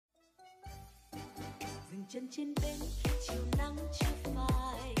dừng chân trên bến khi chiều nắng chưa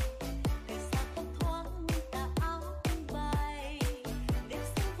phai, từ xa thấp thoáng tà áo tung bay, đêm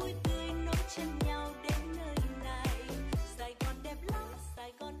sương vui tươi nối chân nhau đến nơi này. Sài Gòn đẹp lắm,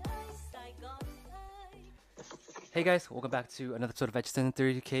 Sài Gòn ơi, Sài Gòn ơi. Hey guys, welcome back to another episode of Vegetation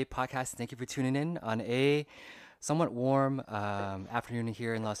 30K podcast. Thank you for tuning in on a somewhat warm afternoon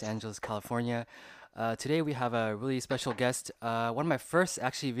here in Los Angeles, California. Today we have a really special guest, one of my first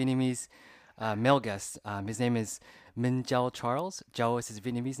actually Vietnamese male guests. His name is Minh Charles. Zhao is his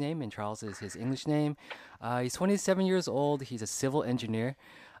Vietnamese name and Charles is his English name. He's 27 years old. He's a civil engineer.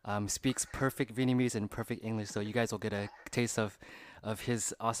 Speaks perfect Vietnamese and perfect English. So you guys will get a taste of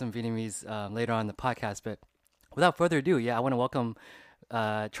his awesome Vietnamese later on in the podcast. But without further ado, I want to welcome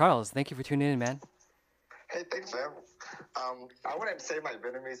Charles. Thank you for tuning in, man. Hey, thanks, man. I wouldn't say my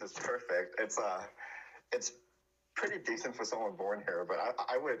Vietnamese is perfect. It's pretty decent for someone born here, but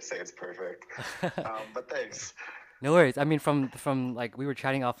I wouldn't say it's perfect. But thanks. No worries. I mean, from like we were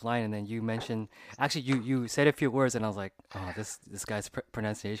chatting offline, and then you mentioned actually you said a few words, and I was like, oh, this guy's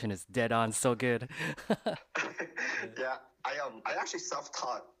pronunciation is dead on, so good. Yeah, I actually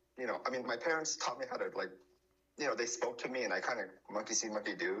self-taught. I mean, my parents taught me how to they spoke to me, and I kind of monkey see,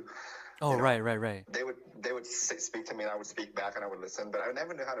 monkey do. Oh, right. They would speak to me, and I would speak back, and I would listen. But I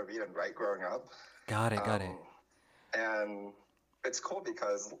never knew how to read and write growing up. Got it. And it's cool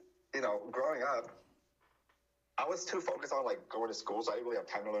because growing up, I was too focused on going to school, so I didn't really have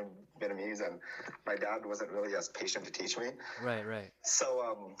time to learn Vietnamese, and my dad wasn't really as patient to teach me. Right.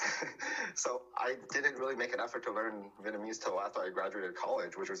 So so I didn't really make an effort to learn Vietnamese till after I graduated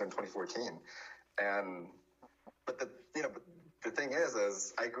college, which was in 2014. But the thing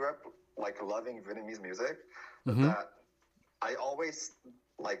is I grew up loving Vietnamese music, that I always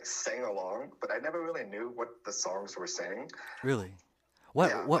sang along, but I never really knew what the songs were saying. Really?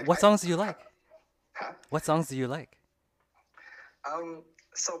 What songs do you like? Huh? What songs do you like?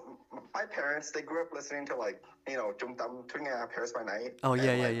 So my parents, they grew up listening to Trung Tâm Thúy Nga, Paris by Night. Oh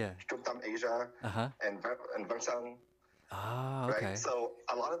yeah. Trung Tâm Asia. And Vang Sang. Ah, okay. Right? So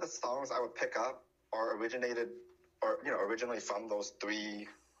a lot of the songs I would pick up are originally from those three,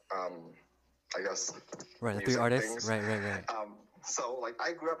 I guess. Right, the three artists. Things. Right. So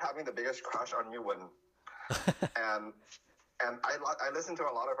I grew up having the biggest crush on Nguye, and I listened to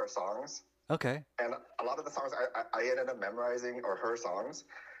a lot of her songs. Okay. And a lot of the songs I ended up memorizing are her songs.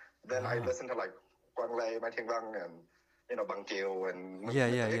 Then I listened to Quang Lei, Mai Thiên Vang, and Bang Kiều and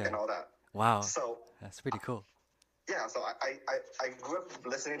and all that. Wow. So that's pretty cool. Yeah, so I grew up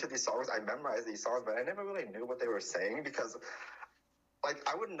listening to these songs. I memorized these songs, but I never really knew what they were saying because,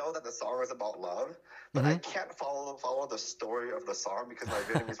 I would know that the song was about love, but I can't follow the story of the song because my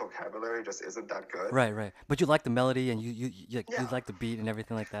Vietnamese vocabulary just isn't that good. Right. But you like the melody and you like the beat and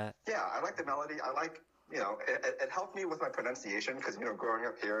everything like that. Yeah, I like the melody. I like, it helped me with my pronunciation because, growing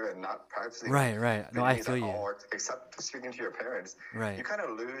up here and not practicing Right. No, I Vietnamese feel at you. all, except speaking to your parents. Right. You kind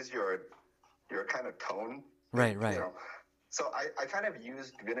of lose your kind of tone. Right. So I kind of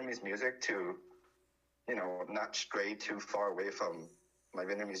used Vietnamese music to, not stray too far away from my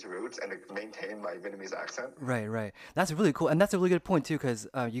Vietnamese roots and to maintain my Vietnamese accent. Right. That's really cool, and that's a really good point too, because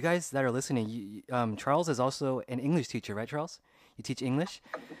you guys that are listening, Charles is also an English teacher, right, Charles? You teach English?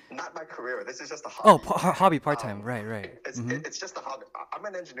 Not my career. This is just a hobby. Oh, hobby, part-time. Right. It's just a hobby. I'm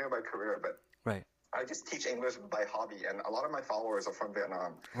an engineer by career, but right. I just teach English by hobby, and a lot of my followers are from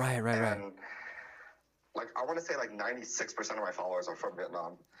Vietnam. Right. And I want to say 96% of my followers are from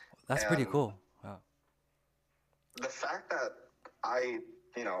Vietnam. That's pretty cool. Wow. The fact that I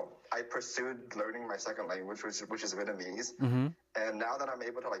pursued learning my second language, which is Vietnamese, and now that I'm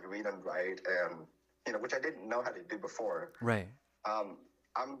able to read and write, and which I didn't know how to do before. Right.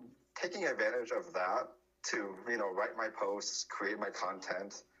 I'm taking advantage of that to write my posts, create my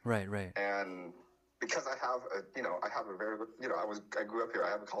content. Right. And because I have a very I grew up here. I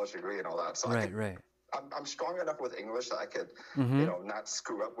have a college degree and all that. So Right. I'm strong enough with English that I could not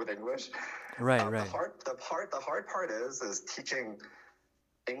screw up with English. Right. The hard part is teaching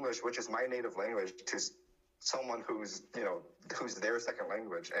English, which is my native language, to someone who's their second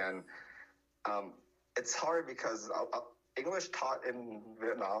language, and it's hard because English taught in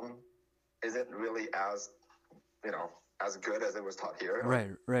Vietnam isn't really as as good as it was taught here.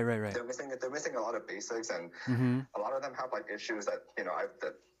 Right. They're missing a lot of basics, and a lot of them have issues that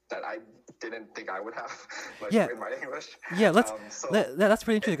that I didn't think I would have in my English. Yeah, that's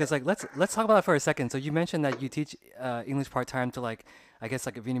pretty interesting because let's talk about that for a second. So you mentioned that you teach English part-time to I guess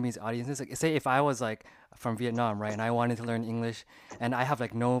Vietnamese audiences. Say if I was from Vietnam, right, and I wanted to learn English and I have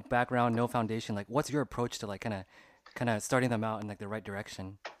no background, no foundation, what's your approach to kind of starting them out in the right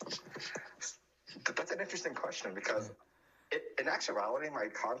direction? That's an interesting question because in actuality, my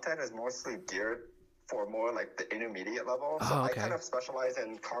content is mostly geared for more like the intermediate level. So Oh, I kind okay. of specialize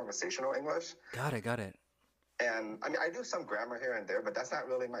in conversational English. Got it. Got it. And I mean, I do some grammar here and there, but that's not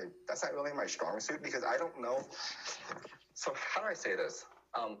really my strong suit because I don't know. So how do I say this?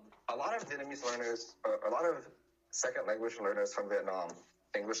 A lot of Vietnamese learners, a lot of second language learners from Vietnam,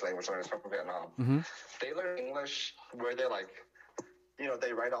 English language learners from Vietnam, Mm-hmm. they learn English where they're like,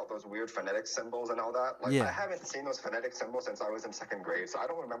 they write out those weird phonetic symbols and all that. Like, Yeah. I haven't seen those phonetic symbols since I was in second grade, so I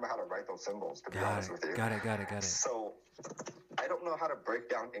don't remember how to write those symbols, to be Got honest it. with you. Got it. Got it. Got it. So I don't know how to break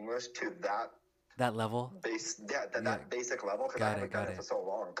down English to that That level. that basic level because I Got it, haven't done got it it. for so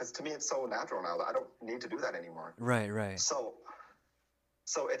long. Because to me, it's so natural now that I don't need to do that anymore. Right. Right.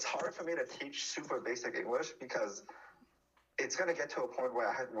 So it's hard for me to teach super basic English because it's going to get to a point where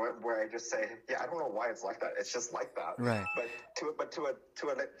I just say, I don't know why it's like that. It's just like that. Right.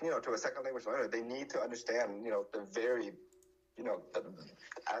 To a second language learner, they need to understand, the very,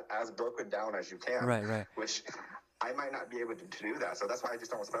 as broken down as you can. Right. Right. Which I might not be able to do that. So that's why I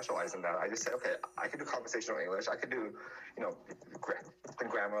just don't specialize in that. I just say, okay, I can do conversational English. I can do,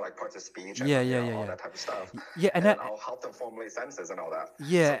 grammar, like parts of speech and all that type of stuff. Yeah, and I'll help them formulate sentences and all that.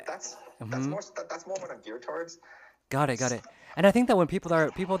 Yeah. So that's more what I'm geared towards. Got it, got it. And I think that when people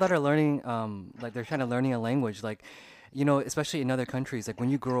that are learning, like they're trying to learning a language, like, especially in other countries, like when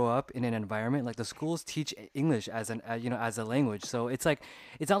you grow up in an environment, like the schools teach English as as a language. So it's like,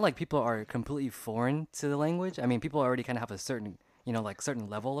 it's not like people are completely foreign to the language. I mean, people already kind of have a certain, like certain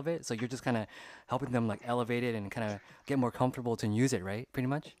level of it. So you're just kind of helping them like elevate it and kind of get more comfortable to use it, right? Pretty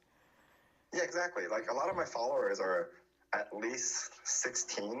much. Yeah, exactly. Like a lot of my followers are at least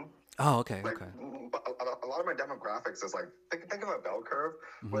 16. Oh, okay, Like, okay. a lot of my demographics is like, think of a bell curve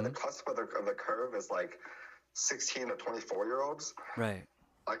where the cusp of the curve is like 16 to 24-year-olds. Right.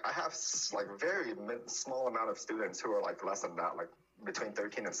 Like I have like very small amount of students who are like less than that, like between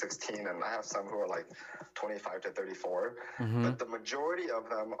 13 and 16, and I have some who are like 25 to 34. But the majority of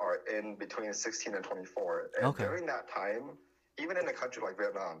them are in between 16 and 24. And Okay. during that time, even in a country like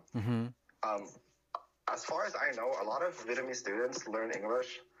Vietnam, as far as I know, a lot of Vietnamese students learn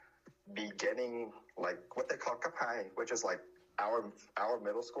English beginning like what they call cấp hai, which is like our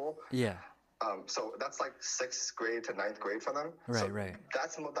middle school. Yeah. So that's like 6th grade to 9th grade for them. Right, so right.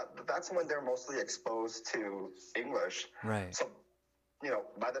 That's when they're mostly exposed to English. Right. So,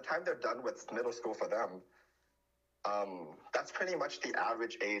 by the time they're done with middle school for them, that's pretty much the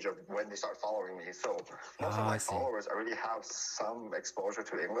average age of when they start following me. So most of I my see. followers already have some exposure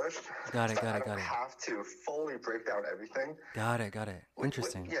to English. Got it, so got I it, don't got it. have to fully break down everything. Got it, got it.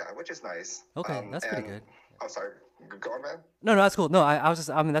 Interesting. Which is nice. Okay, that's pretty good. Oh, sorry. Go on, man. No, that's cool. No, I was just,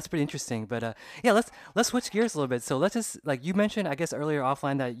 I mean, that's pretty interesting. But yeah, let's switch gears a little bit. So let's just, like you mentioned, I guess earlier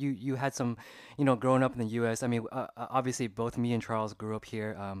offline that you had some, growing up in the U.S. I mean, obviously both me and Charles grew up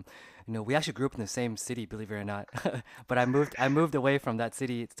here. We actually grew up in the same city, believe it or not. But I moved away from that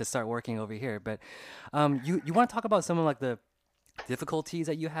city to start working over here. But you want to talk about some of like the difficulties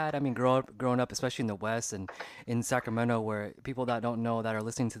that you had? I mean, growing up, especially in the West and in Sacramento, where people that don't know that are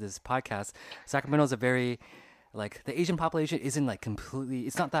listening to this podcast, Sacramento is a very, like, the Asian population isn't like completely,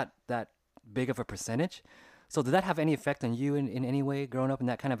 it's not that big of a percentage. So did that have any effect on you in any way growing up in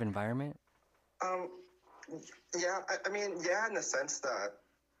that kind of environment? Yeah, I mean, yeah, in the sense that,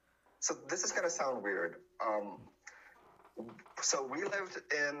 so this is going to sound weird. So we lived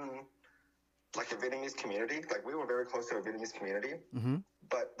in like a Vietnamese community. Like we were very close to a Vietnamese community.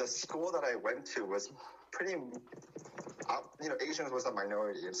 But the school that I went to was pretty, Asians was a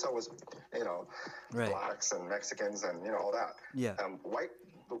minority, and so was, Right. blacks and Mexicans and all that. Yeah.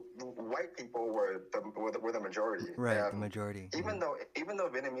 White people were the majority. Right, the And majority. Even though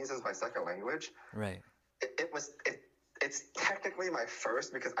Vietnamese is my second language, Right. it's technically my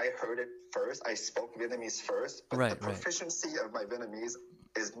first because I heard it first. I spoke Vietnamese first, but Right, the right. proficiency of my Vietnamese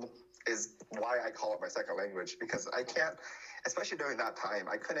is why I call it my second language, because I can't, especially during that time,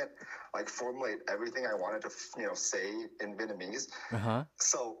 I couldn't like formulate everything I wanted to say in Vietnamese.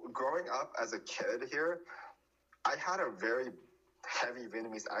 So growing up as a kid here, I had a very heavy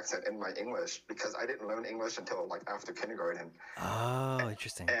Vietnamese accent in my English because I didn't learn English until like after kindergarten. Oh,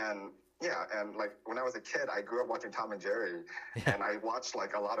 interesting. And yeah, and like when I was a kid, I grew up watching Tom and Jerry, and I watched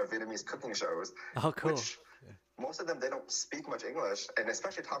like a lot of Vietnamese cooking shows. Oh, cool. Which most of them, they don't speak much English, and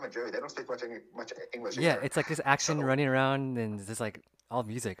especially Tom and Jerry, they don't speak much English. Yeah, either. it's like this action So- running around and it's just like all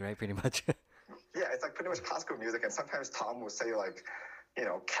music, right? Pretty much. Yeah, it's like pretty much classical music, and sometimes Tom will say like,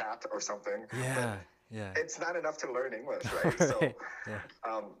 cat or something. Yeah, But yeah. it's not enough to learn English, right? Right, yeah.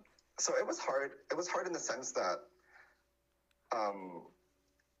 So it was hard. It was hard in the sense that,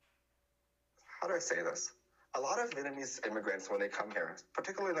 how do I say this? A lot of Vietnamese immigrants, when they come here,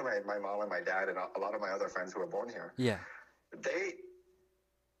 particularly my mom and my dad and a lot of my other friends who are born here, Yeah. they,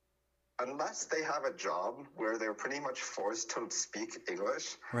 unless they have a job where they're pretty much forced to speak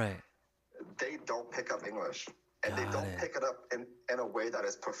English, Right. they don't pick up English. And they Got don't it. pick it up in a way that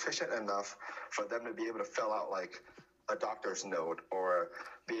is proficient enough for them to be able to fill out like a doctor's note or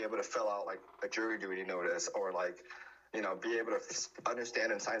be able to fill out like a jury duty notice or like, you know, be able to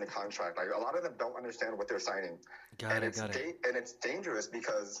understand and sign the contract. Like a lot of them don't understand what they're signing. Got it. And it's dangerous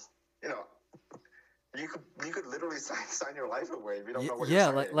because, you know, you could literally sign your life away if you don't know what you're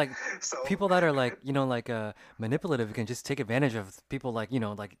Yeah, signing. like So people that are like, like manipulative can just take advantage of people like,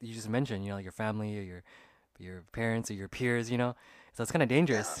 like you just mentioned, like your family or your parents or your peers, So it's kind of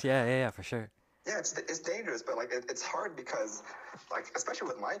dangerous. Yeah, for sure. yeah, it's dangerous, but like it's hard because, like, especially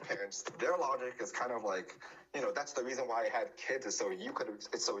with my parents, their logic is kind of like, that's the reason why I had kids is so you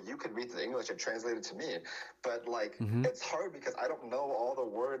could read the English and translate it to me. But like, it's hard because I don't know all the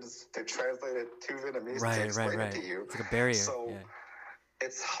words to translate it to Vietnamese to explain it to you. It's like a barrier. So Yeah.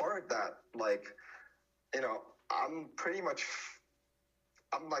 it's hard that like, I'm pretty much,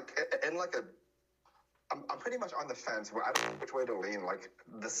 I'm like in like a. I'm pretty much on the fence where I don't know which way to lean. Like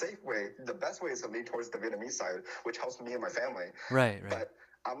the best way is to lean towards the Vietnamese side, which helps me and my family. Right. But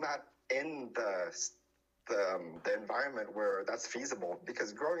I'm not in the environment where that's feasible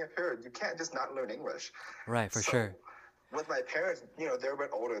because growing up here, you can't just not learn English. Right, for sure. With my parents, they're a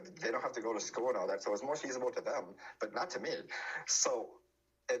bit older. They don't have to go to school and all that, so it's more feasible to them, but not to me. So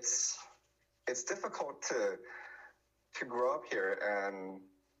it's difficult to grow up here and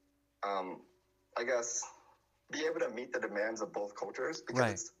I guess be able to meet the demands of both cultures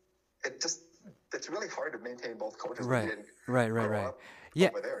because it's really hard to maintain both cultures. Right. When you didn't Right. grow up Yeah.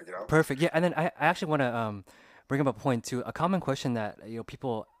 over there, Perfect. Yeah, and then I actually want to bring up a point too. A common question that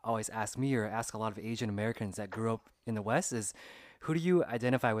people always ask me or ask a lot of Asian Americans that grew up in the West is, who do you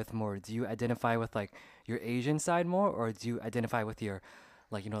identify with more? Do you identify with like your Asian side more, or do you identify with your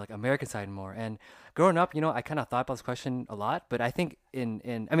like American side more? And growing up, I kind of thought about this question a lot, but I think I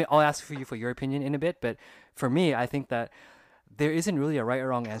mean, I'll ask for you for your opinion in a bit, but for me, I think that there isn't really a right or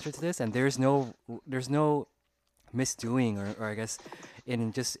wrong answer to this, and there's no misdoing or I guess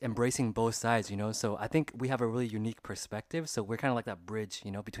in just embracing both sides, So I think we have a really unique perspective. So we're kind of like that bridge,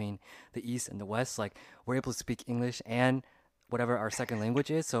 between the East and the West. Like we're able to speak English and whatever our second language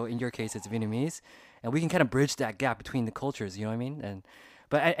is. So in your case, it's Vietnamese, and we can kind of bridge that gap between the cultures. You know what I mean?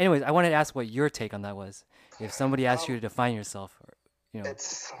 But anyways, I wanted to ask what your take on that was. If somebody asked you to define yourself,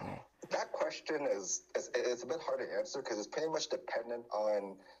 It's that question is it's a bit hard to answer because it's pretty much dependent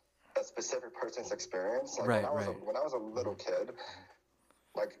on a specific person's experience. Like when I was a little kid,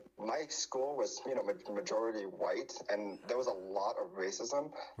 like my school was majority white, and there was a lot of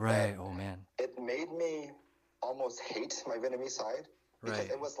racism. Right. Oh man. It made me almost hate my Vietnamese side because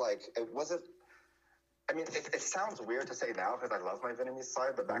it was like it wasn't. I mean, it sounds weird to say now because I love my Vietnamese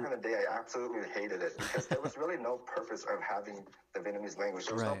side, but back in the day, I absolutely hated it because there was really no purpose of having the Vietnamese language.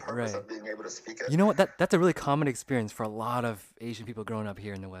 There was no purpose of being able to speak it. You know what? That's a really common experience for a lot of Asian people growing up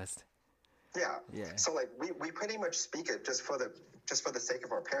here in the West. Yeah. Yeah. So like we pretty much speak it just for the sake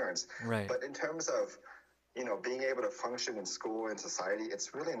of our parents. Right. But in terms of being able to function in school and society,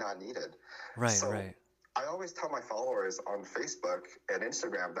 it's really not needed. Right. I always tell my followers on Facebook and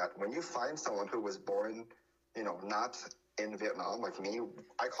Instagram that when you find someone who was born, not in Vietnam like me,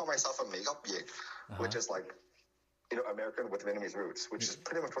 I call myself a Megap Viet, which is like, American with Vietnamese roots, which is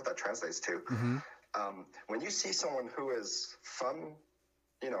pretty much what that translates to. When you see someone who is from,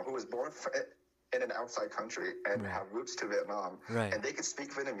 who was born in an outside country and have roots to Vietnam, and they can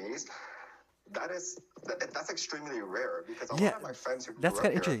speak Vietnamese, that's extremely rare because a lot of my friends who that's grew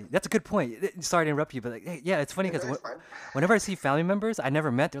kind up of here, interesting. That's a good point. Sorry to interrupt you, but it's funny because whenever I see family members I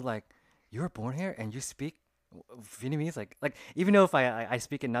never met, they're like, "You were born here and you speak Vietnamese?" Like even though if I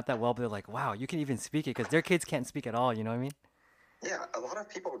speak it not that well, but they're like, "Wow, you can even speak it," because their kids can't speak at all. You know what I mean? Yeah, a lot of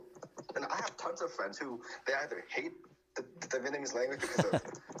people, and I have tons of friends who they either hate the Vietnamese language because of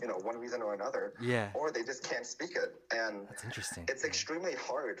one reason or another, or they just can't speak it, and that's interesting. It's extremely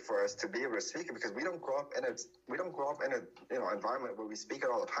hard for us to be able to speak it because we don't grow up in a environment where we speak it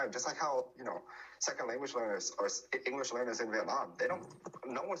all the time. Just like how second language learners or English learners in Vietnam,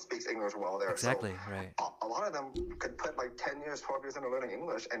 no one speaks English well there. Exactly. So right. A lot of them could put like 10 years, 12 years into learning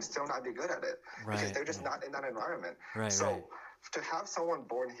English and still not be good at it because they're just not in that environment. So to have someone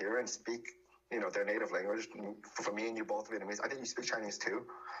born here and speak their native language, for me and you both Vietnamese, I think you speak Chinese too.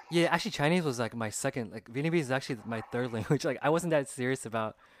 Yeah, actually Chinese was like my second, like Vietnamese is actually my third language. Like I wasn't that serious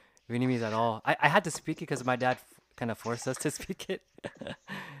about Vietnamese at all. I had to speak it because my dad kind of forced us to speak it.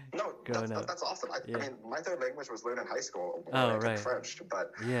 No, growing up. That's awesome. I Yeah. mean, my third language was learned in high school when Oh, I took right. French,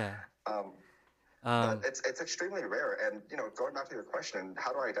 but Yeah. but it's extremely rare. And going back to your question,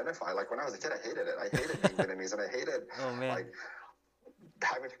 how do I identify? Like when I was a kid, I hated it. I hated being Vietnamese, and I hated Oh man. like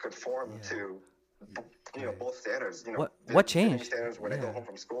having to conform to both standards. What Vietnamese changed? standards when I go Yeah. home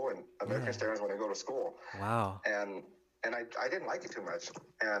from school, and American Yeah. standards when I go to school. Wow. And I didn't like it too much.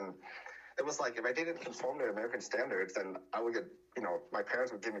 And it was like if I didn't conform to American standards, then I would get my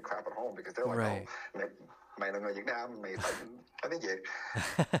parents would give me crap at home because they're like, Right. oh, mày là người Việt Nam, mày phải biết gì.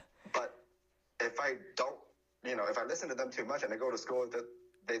 But if I don't, if I listen to them too much and I go to school, that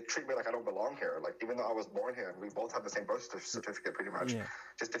they treat me like I don't belong here. Like even though I was born here and we both have the same birth certificate, pretty much,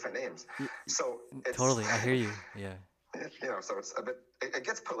 just different names. So it's Totally, I hear you. Yeah. So it's a bit. It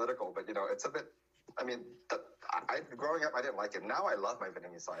gets political, but it's a bit. I mean, growing up, I didn't like it. Now I love my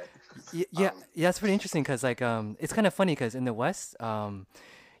Vietnamese side. Yeah, it's pretty interesting because it's kind of funny because in the West,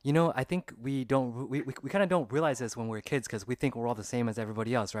 I think we kind of don't realize this when we're kids because we think we're all the same as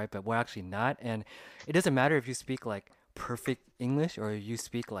everybody else, right? But we're actually not, and it doesn't matter if you speak like perfect English or you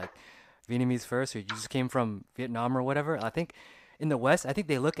speak like Vietnamese first or you just came from Vietnam or whatever. I think in the West, I think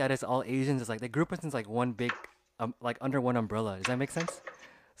they look at us all Asians as like they group us into like one big, like under one umbrella. Does that make sense?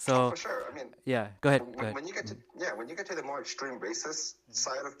 So for sure. I mean, yeah. Go ahead. When you get to the more extreme racist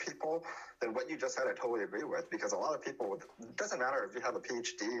side of people, then what you just said, I totally agree with. Because a lot of people, it doesn't matter if you have a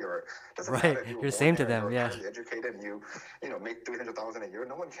PhD or it doesn't matter if You're the same to them. you're Yeah. highly educated and you make $300,000 a year.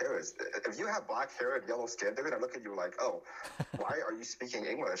 No one cares. If you have black hair and yellow skin, they're gonna look at you like, oh, why are you speaking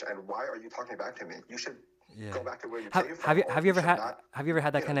English and why are you talking back to me? You should go back to where you came from. Have you ever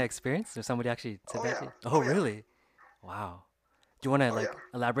had that kind of experience or somebody actually said that to you? Oh, really? Wow. Do you want to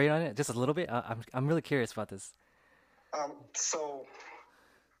elaborate on it just a little bit? I'm really curious about this. So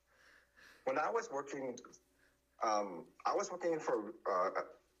when I was working for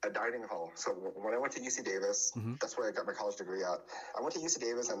a dining hall. So when I went to UC Davis, that's where I got my college degree at. I went to UC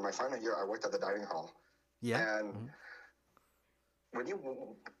Davis, and my final year, I worked at the dining hall. Yeah. And when you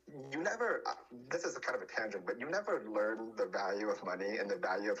never, this is a kind of a tangent, but you never learn the value of money and the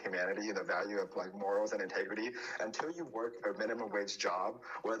value of humanity and the value of like morals and integrity until you work a minimum wage job,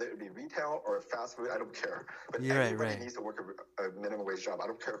 whether it be retail or fast food, I don't care. But everybody needs to work a minimum wage job. I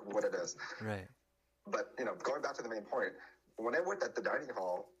don't care what it is. Right. But, going back to the main point, when I worked at the dining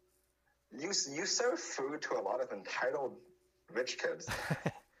hall, you serve food to a lot of entitled rich kids.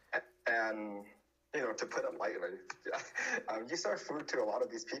 And to put it lightly, you serve food to a lot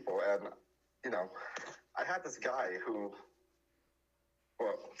of these people. And, I had this guy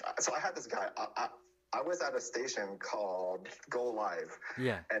I was at a station called Go Live.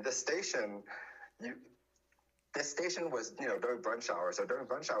 Yeah. And the station, this station was, during brunch hour. So during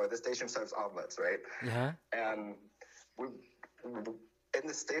brunch hour, this station serves omelets, right? Yeah. And in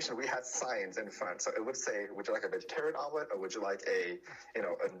the station, we had signs in front. So it would say, would you like a vegetarian omelet or would you like a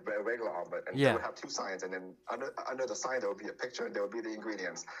regular omelet? And they would have two signs. And then under the sign, there would be a picture and there would be the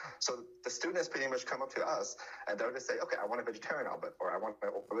ingredients. So the students pretty much come up to us and they'll just say, okay, I want a vegetarian omelet or I want an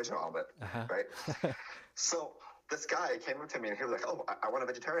original omelet, right? So this guy came up to me and he was like, oh, I want a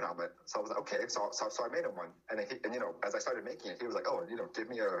vegetarian omelet. So I was like, okay. So I made him one. And as I started making it, he was like, oh, give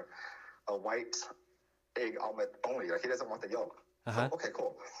me a white egg omelet only. Like he doesn't want the yolk. So, okay,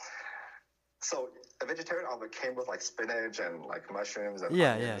 cool. So a vegetarian omelet came with like spinach and like mushrooms and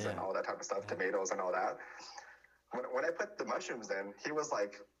onions and all that type of stuff, tomatoes and all that. When I put the mushrooms in, he was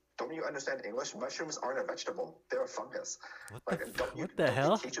like, don't you understand English? Mushrooms aren't a vegetable. They're a fungus. What the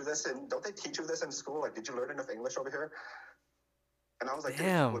hell? Don't they teach you this in school? Like, did you learn enough English over here? And I was like,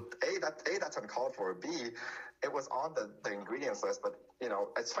 damn. That's uncalled for. B, it was on the ingredients list, but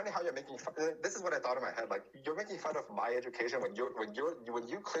it's funny how you're making fun. This is what I thought in my head. Like, you're making fun of my education when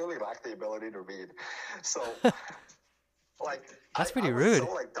you clearly lack the ability to read. So, like, that's pretty I was rude.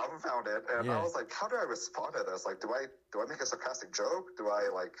 so like dumbfounded, and I was like, how do I respond to this? Like, do I make a sarcastic joke? Do I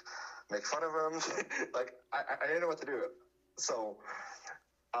like make fun of him? Like, I didn't know what to do. So,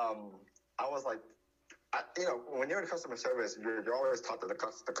 I was like. When you're in customer service, you're always taught that the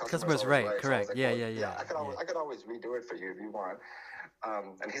customer's right. Correct. So like, yeah. I could always redo it for you if you want.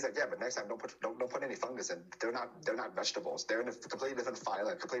 And he's like, yeah, but next time don't put any fungus in. They're not vegetables. They're in a completely different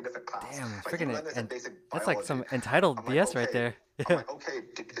phylum, completely different class. Damn, like, freaking that's biology. like some entitled BS right there. I'm like, okay,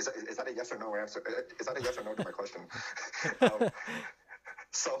 is that a yes or no answer? Is that a yes or no to my question?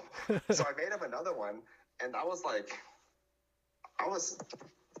 So I made him another one, and I was like,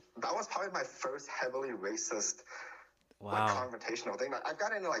 that was probably my first heavily racist, confrontational thing. I've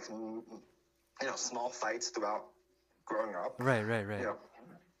gotten into like, small fights throughout growing up. Right.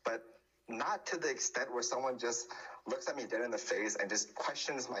 But not to the extent where someone just looks at me dead in the face and just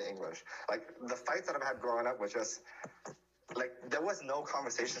questions my English. Like, the fights that I've had growing up was just, like, there was no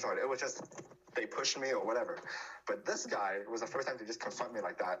conversation started. It was just, they pushed me or whatever. But this guy, it was the first time to just confront me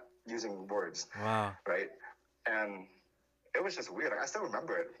like that using words. Wow. Right? And it was just weird. I still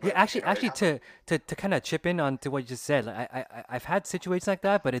remember it. Yeah, But, actually, you know, it actually, happened. to kind of chip in on to what you just said, like, I've had situations like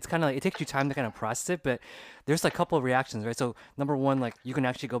that, but it's kind of like it takes you time to kind of process it. But there's like a couple of reactions, right? So number one, like you can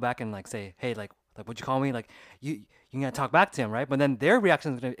actually go back and like say, hey, like what'd you call me? Like you gotta talk back to him, right? But then their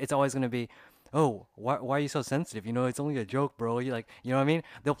reaction is it's always gonna be, oh, why are you so sensitive? You know, it's only a joke, bro. You like, you know what I mean?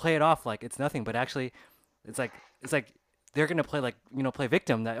 They'll play it off like it's nothing, but actually, it's like they're gonna play like play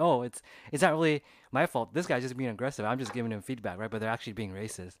victim that oh it's not really my fault. This guy's just being aggressive. I'm just giving him feedback, right? But they're actually being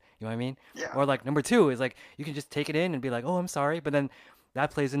racist. You know what I mean? Yeah. Or like number two is like you can just take it in and be like, oh, I'm sorry, but then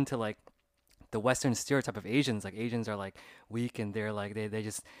that plays into like the Western stereotype of Asians. Like Asians are like weak and they're like they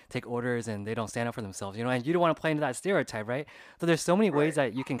just take orders and they don't stand up for themselves. You know, and you don't want to play into that stereotype, right? So there's so many ways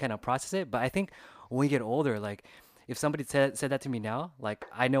Right. that you can kind of process it. But I think when you get older, like if somebody said that to me now, like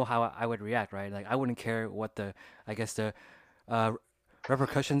I know how I would react, right? Like I wouldn't care what the I guess the uh,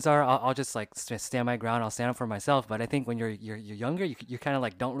 repercussions are. I'll just like stand my ground. I'll stand up for myself. But I think when you're younger, you kind of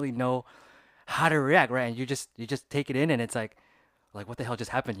like don't really know how to react, right? And you just take it in, and it's like what the hell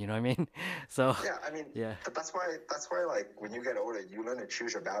just happened? You know what I mean? So Yeah, I mean, yeah, but that's why, like, when you get older, you learn to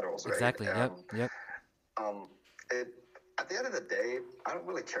choose your battles, right? exactly. Yep, And yep. it at the end of the day, I don't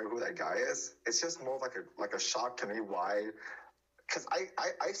really care who that guy is. It's just more like a shock to me why. Because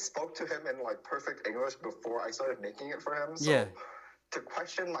I spoke to him in like perfect English before I started making it for him. So Yeah. to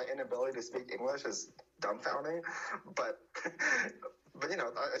question my inability to speak English is dumbfounding. But but you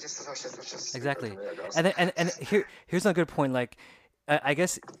know, it's just stupid Exactly. to me, I guess. And then, and here's a good point. Like, I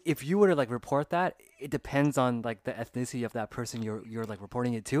guess if you were to like report that, it depends on like the ethnicity of that person you're like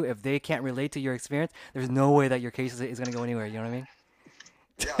reporting it to. If they can't relate to your experience, there's no way that your case is gonna go anywhere. You know what I mean?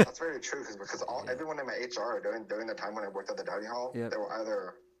 Yeah, that's very true. Because Yeah. everyone in my HR during the time when I worked at the dining hall, Yep. they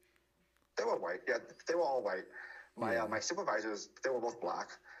were white. Yeah, they were all white. My Yeah. my supervisors, they were both black.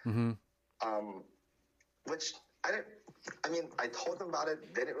 Mm-hmm. Which I didn't. I mean, I told them about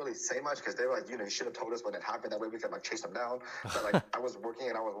it. They didn't really say much because they were like, you should have told us when it happened. That way we could like chase them down. But like, I was working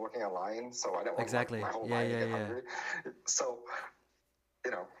a line, so I didn't want Exactly. my whole Yeah, line to yeah, get yeah. hungry. So,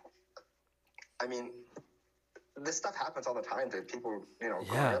 you know, I mean, this stuff happens all the time to people, growing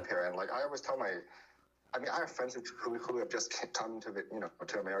Yeah. up here. And like, I always tell I mean, I have friends who have just come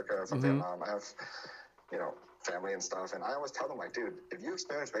to America from Mm-hmm. Vietnam. I have, family and stuff. And I always tell them like, dude, if you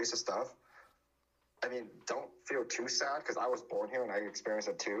experience racist stuff, I mean, don't feel too sad because I was born here and I experienced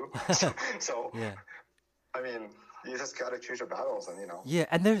it too. So Yeah. I mean, you just gotta choose your battles, and Yeah,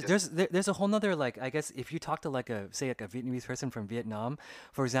 and there's just there's a whole nother like I guess if you talk to like a Vietnamese person from Vietnam,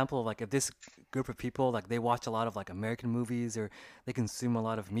 for example, like if this group of people like they watch a lot of like American movies or they consume a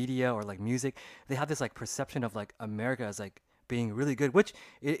lot of media or like music, they have this like perception of like America as like being really good, which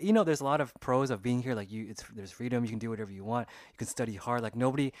there's a lot of pros of being here. Like there's freedom, you can do whatever you want, you can study hard. Like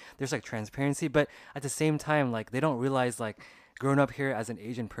nobody, there's like transparency, but at the same time, like they don't realize like growing up here as an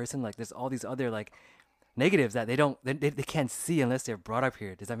Asian person, like there's all these other like negatives that they can't see unless they're brought up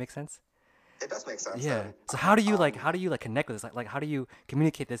here. Does that make sense? it does make sense. Yeah. And So how do you like connect with this? Like how do you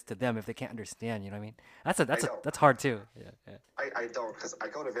communicate this to them if they can't understand? You know what I mean? don't. That's hard too. Yeah. Yeah. I don't, because I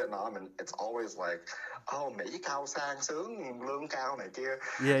go to Vietnam and it's always like, oh, Mỹ cao sang sướng, lương cao này kia.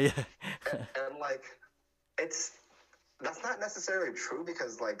 Yeah. Yeah. And like, that's not necessarily true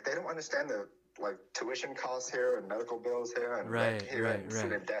because like they don't understand the like tuition costs here and medical bills here and rent Right. here Right. and Right.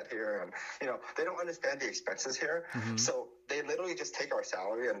 student debt here, and they don't understand the expenses here. Mm-hmm. So they literally just take our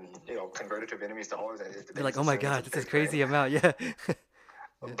salary and convert it to Vietnamese dollars, and They're like, oh my God, this is crazy amount. Yeah.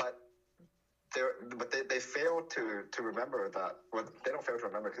 But they fail to remember that. Well, they don't fail to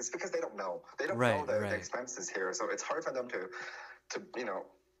remember because they don't know. They don't Right. know the Right. expenses here, so it's hard for them to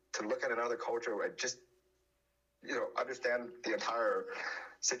look at another culture and just understand the entire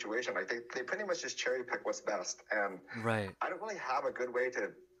situation. Like they pretty much just cherry pick what's best, and Right. I don't really have a good way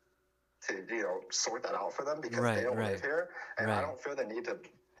to sort that out for them because Right. they don't Right. live here, and I Right. don't feel the need to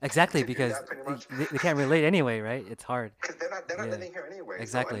Exactly, do because that pretty much. they can't relate anyway, right? It's hard. Because they're not Yeah. living here anyway.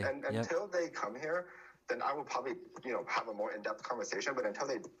 Exactly. So, and Yep. until they come here, then I will probably have a more in-depth conversation. But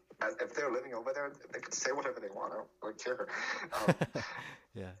if they're living over there, they can say whatever they want. I don't really care.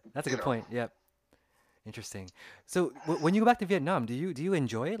 Yeah, that's a You good know. point. Yep. Interesting. So when you go back to Vietnam, do you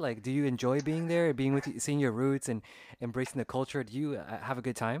enjoy it? Like, do you enjoy being there, being seeing your roots and embracing the culture? Do you have a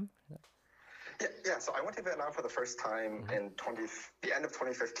good time? Yeah. So I went to Vietnam for the first time in the end of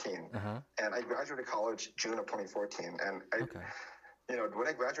 2015, Uh-huh. and I graduated college June of 2014. And Okay. when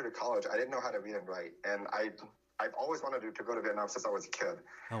I graduated college, I didn't know how to read and write, and I've always wanted to go to Vietnam since I was a kid.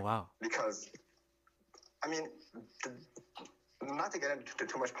 Oh wow. Because, I mean, not to get into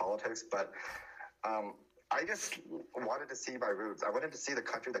too much politics, but I just wanted to see my roots. I wanted to see the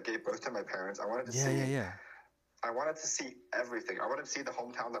country that gave birth to my parents. I wanted to I wanted to see everything. I wanted to see the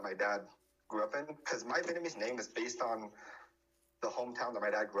hometown that my dad grew up in, because my Vietnamese name is based on the hometown that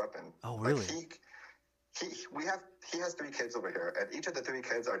my dad grew up in. Oh really? Like he has 3 kids over here, and each of the 3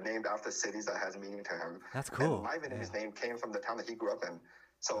 kids are named after cities that has meaning to him. That's cool. And my Vietnamese name came from the town that he grew up in.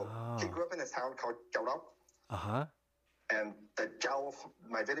 So he grew up in this town called Châu Đốc. Uh-huh. And the Châu,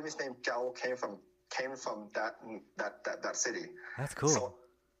 my Vietnamese name Châu came from that city. That's cool.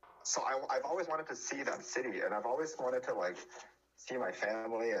 So I've always wanted to see that city, and I've always wanted to like see my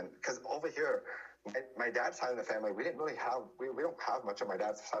family, and because over here, my dad's side of the family, we didn't really have we don't have much of my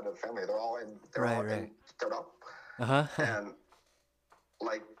dad's side of the family. They're all in in Châu Đốc. Uh-huh. And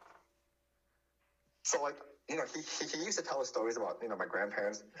like, so like, he used to tell us stories about, my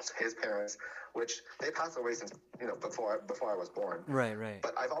grandparents, his parents, which they passed away since, before I was born. Right.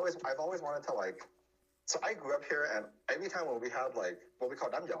 But I've always wanted to like, so I grew up here, and every time when we had like what we call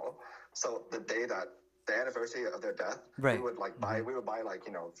Namyo, so the anniversary of their death, we would like buy like,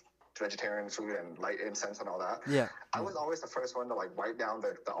 vegetarian food and light incense and all that. Yeah. I was always the first one to like wipe down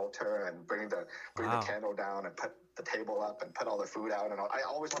the altar and bring the candle down and put the table up and put all the food out and all. I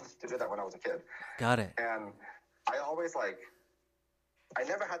always wanted to do that when I was a kid. Got it. And I always I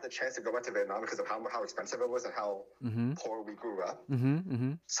never had the chance to go back to Vietnam because of how expensive it was and how poor we grew up.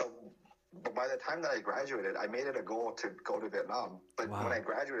 So but by the time that I graduated, I made it a goal to go to Vietnam. But when I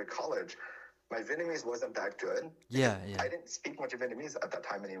graduated college, my Vietnamese wasn't that good. Yeah. I didn't speak much of Vietnamese at that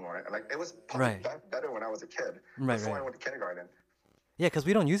time anymore. And like, it was probably better when I was a kid, before I went to kindergarten. Yeah, because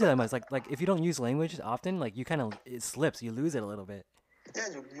we don't use it that much. Like if you don't use language often, like you kind of, it slips. You lose it a little bit. Yeah,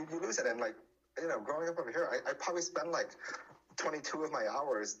 you lose it. And like, growing up over here, I probably spend like 22 of my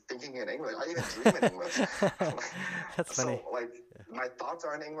hours thinking in English. I even dream in English. That's funny. So like, my thoughts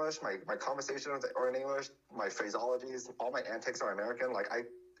are in English. My conversations are in English. My phraseologies, all my antics are American. Like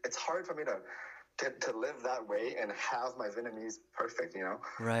it's hard for me to live that way and have my Vietnamese perfect,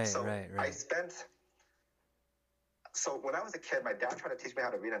 Right. So when I was a kid, my dad tried to teach me how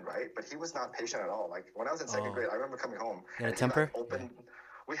to read and write, but he was not patient at all. Like when I was in second grade, I remember coming home. And temper?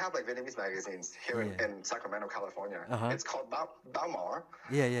 We have like Vietnamese magazines here in Sacramento, California. It's called Bao Mar.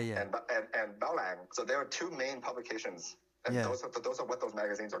 Yeah. And Bao Lang. So there are 2 main publications. And those are what those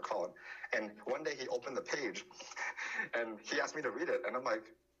magazines are called. And one day he opened the page and he asked me to read it. And I'm like,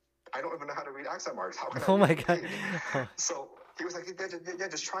 I don't even know how to read accent marks. How can I read the page? So he was like, yeah,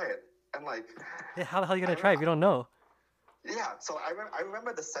 just try it. And like, how the hell are you gonna try if you don't know? Yeah, so I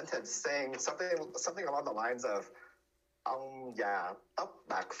remember the sentence saying something along the lines of, up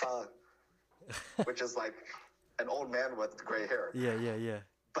back pho, which is like an old man with gray hair. Yeah.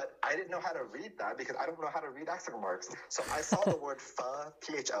 But I didn't know how to read that because I don't know how to read accent marks. So I saw the word pho,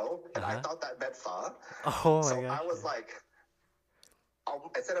 Pho, and I thought that meant pho. Oh my God. I was like,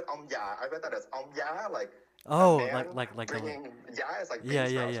 instead of I read that as like. Oh, like bringing is like yeah,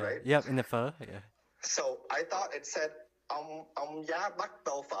 right? Yep, in the pho. Yeah. So I thought it said bắt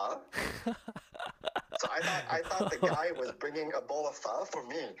tô phở. So I thought the guy was bringing a bowl of pho for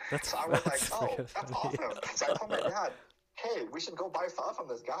me. So I was like, that's awesome. So I told my dad, hey, we should go buy pho from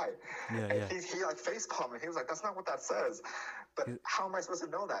this guy. Yeah. He like face palmed me. He was like, that's not what that says. But how am I supposed to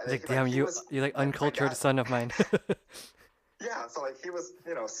know that? Like, damn, you're like uncultured son of mine. Yeah, so like he was,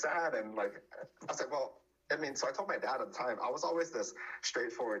 sad, and like I was like, well, so I told my dad at the time, I was always this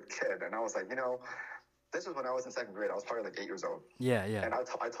straightforward kid, and I was like, this was when I was in second grade. I was probably like 8 years old. Yeah. And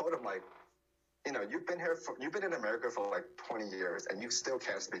I told him like, you've been in America for like 20 years, and you still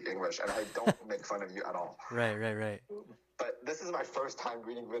can't speak English, and I don't make fun of you at all. Right. But this is my first time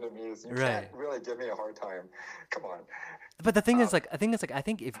reading Vietnamese. You can't really give me a hard time. Come on. But the thing is, I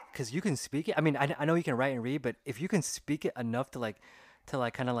think because you can speak it. I mean, I know you can write and read, but if you can speak it enough to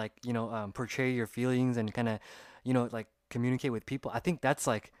kind of portray your feelings and kind of, like communicate with people, I think that's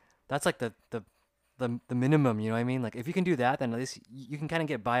like the minimum. You know what I mean? Like if you can do that, then at least you can kind of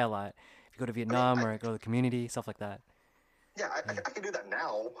get by a lot. If you go to Vietnam or go to the community, stuff like that. Yeah, I can do that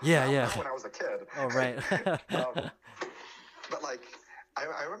now. Yeah. Not when I was a kid. Oh right. But like,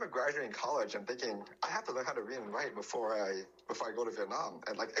 I remember graduating college and thinking I have to learn how to read and write before I go to Vietnam,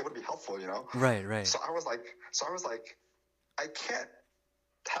 and like it would be helpful, Right. So I was like, I can't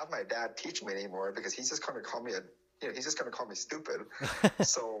have my dad teach me anymore because he's just going to call me he's just going to call me stupid.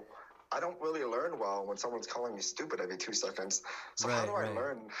 So I don't really learn well well when someone's calling me stupid every 2 seconds. So how Right, do I right.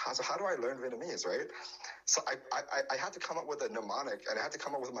 learn? How do I learn Vietnamese, right? So I had to come up with a mnemonic, and I had to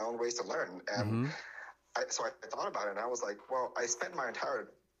come up with my own ways to learn. And so I thought about it, and I was like, well, I spent my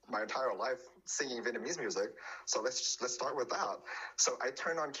entire life singing Vietnamese music, so let's start with that. So I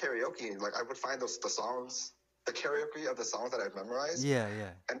turned on karaoke. Like I would find the songs, the karaoke of the songs that I've memorized, Yeah,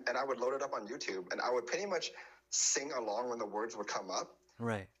 yeah. and I would load it up on YouTube, and I would pretty much sing along when the words would come up.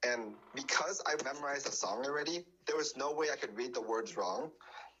 Right. And because I memorized the song already, there was no way I could read the words wrong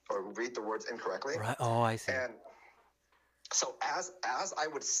or read the words incorrectly. Right. Oh, I see. And so as I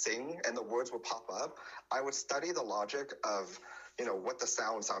would sing and the words would pop up, I would study the logic of, what the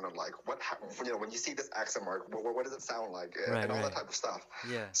sound sounded like. When you see this accent mark, what does it sound like? Right, and all right. that type of stuff.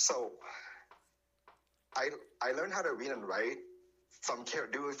 Yeah. So I learned how to read and write from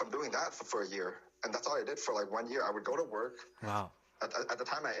doing that for a year. And that's all I did for like 1 year. I would go to work. Wow. At the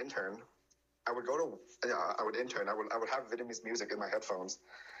time I interned, I would intern. I would have Vietnamese music in my headphones.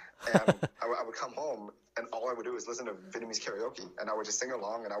 And I would come home, and all I would do is listen to Vietnamese karaoke, and I would just sing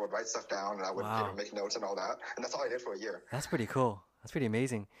along, and I would write stuff down, and I would Wow. make notes and all that, and that's all I did for a year. That's pretty cool. That's pretty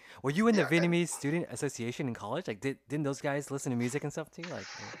amazing. Were you in the Yeah, and- Vietnamese Student Association in college? Like, didn't those guys listen to music and stuff too? Like,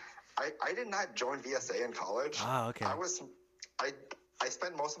 I did not join VSA in college. Ah, okay. I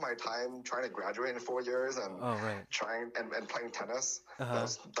spent most of my time trying to graduate in 4 years and oh, right. trying and playing tennis. Uh-huh.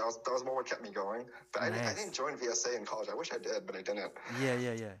 That was more what kept me going. But I Nice. didn't join VSA in college. I wish I did, but I didn't. Yeah,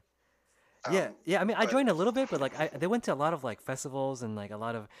 yeah, yeah. Yeah. I mean, I but- joined a little bit, but like, they went to a lot of like festivals and like a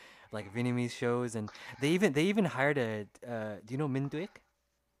lot of like Vietnamese shows, and they even hired a. Do you know Minh?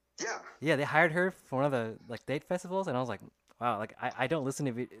 Yeah. Yeah, they hired her for one of the like date festivals, and I was like, wow, like I don't listen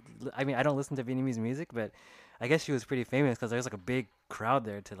to I don't listen to Vietnamese music, but I guess she was pretty famous because there's like a big crowd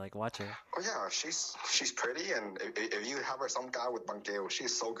there to like watch her. Oh yeah, she's pretty, and if you have her some guy with bang keo,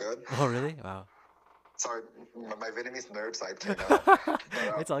 she's so good. Oh really? Wow. Sorry, my Vietnamese nerd side came out. But,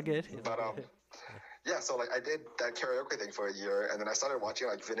 It's all good. But yeah, so like I did that karaoke thing for a year, and then I started watching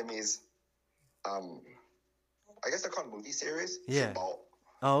like Vietnamese. I guess they're called movie series. Yeah. Phim Balt.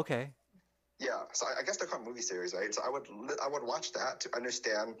 Oh okay. Yeah, so I guess they're called movie series, right? So I would watch that to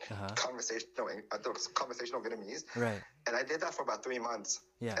understand conversational Vietnamese. Right. And I did that for about 3 months.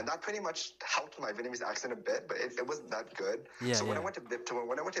 Yeah. And that pretty much helped my Vietnamese accent a bit, but it wasn't that good. Yeah, so when yeah. I went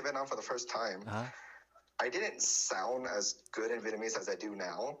to Vietnam for the first time, I didn't sound as good in Vietnamese as I do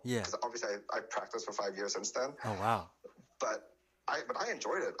now. Yeah. Because obviously I practiced for 5 years since then. Oh wow. But I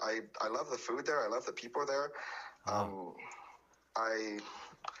enjoyed it. I love the food there. I love the people there. Wow.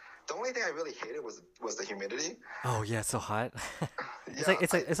 The only thing I really hated was the humidity. Oh yeah, it's so hot. It's Yeah, like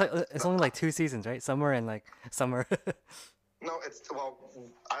it's only like 2 seasons, right? Summer and like summer. No,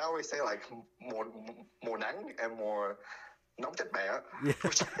 I always say like more nắng and more nóng chất mẻ.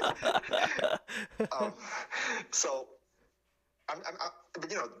 So but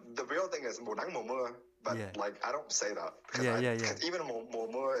the real thing is mùa nắng mùa mưa, but Yeah. like I don't say that. Yeah. Because even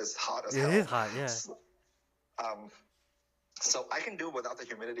mùa mưa is hot as It hell. is hot, yeah. So I can do without the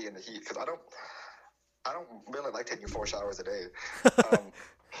humidity and the heat because I don't really like taking 4 showers a day.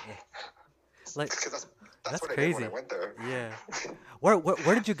 Like Because that's that's what I did crazy. when I went there. Yeah.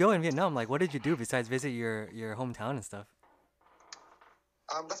 Where did you go in Vietnam? Like, what did you do besides visit your hometown and stuff?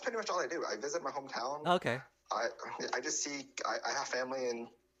 That's pretty much all I do. I visit my hometown. Oh, okay. I just see. I have family in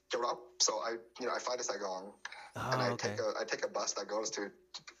Europe, so I fly to Saigon, and Oh, I okay. take a bus that goes to.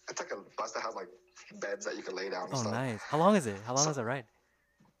 It's like a bus that has like beds that you can lay down and Oh, stuff. nice. How long is it? How long is the ride?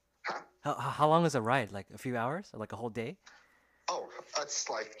 Huh? How long is a ride? Like a few hours or like a whole day? Oh, it's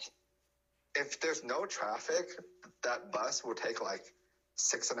like if there's no traffic, that bus will take like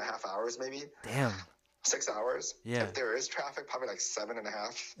 6.5 hours, maybe Damn. 6 hours. Yeah. If there is traffic, probably like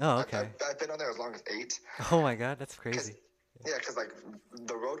 7.5. Oh, okay. I've been on there as long as 8. Oh my God, that's crazy. Yeah, because like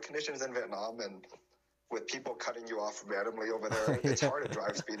the road conditions in Vietnam and with people cutting you off randomly over there, it's Yeah. hard to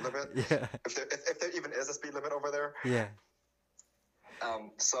drive speed limit. Yeah. If there even is a speed limit over there. Yeah.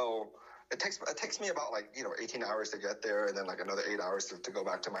 So it takes me about 18 hours to get there, and then like another 8 hours to go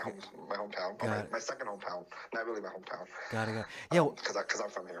back to my hometown, or Got it. my second hometown, not really my hometown. Got it. Yeah. Because I'm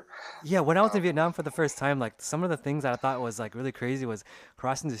from here. Yeah, when I was in Vietnam for the first time, like some of the things that I thought was like really crazy was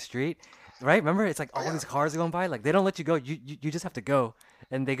crossing the street. Right? Remember, it's like all yeah. these cars going by. Like they don't let you go. You just have to go,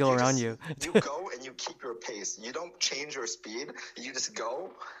 and they go around you. You go and you keep your pace. You don't change your speed. You just go,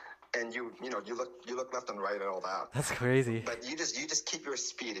 and you look left and right and all that. That's crazy. But you just keep your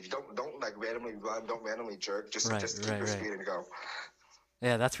speed. If you don't like randomly run, don't randomly jerk. Just keep your right. speed and go.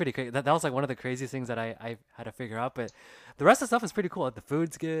 Yeah, that's pretty crazy. That was like one of the craziest things that I had to figure out. But the rest of the stuff is pretty cool. Like the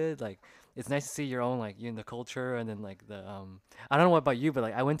food's good. Like it's nice to see your own like the culture, and then like the I don't know what about you, but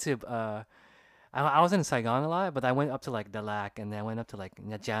like I went to I was in Saigon a lot, but I went up to like Dalat, and then I went up to like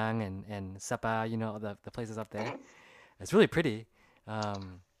Nha Trang and Sapa. You know, the places up there. Hmm. It's really pretty.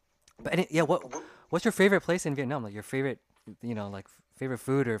 Um, but yeah, what's your favorite place in Vietnam? Like your favorite, like favorite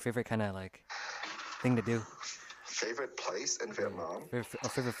food or favorite kind of like thing to do? Favorite place in Yeah, Vietnam?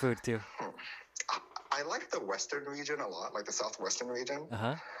 favorite food too. I like the western region a lot, like the southwestern region. Uh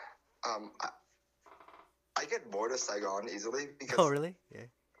huh. Um, I, I get bored of Saigon easily Oh, because, really? Yeah.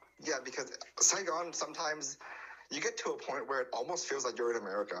 yeah, because Saigon sometimes you get to a point where it almost feels like you're in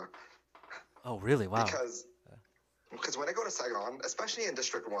America. Oh, really? Wow. Because when I go to Saigon, especially in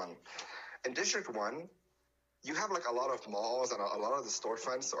District 1, you have like a lot of malls and a lot of the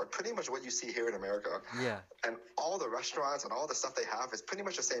storefronts are pretty much what you see here in America. Yeah. And all the restaurants and all the stuff they have is pretty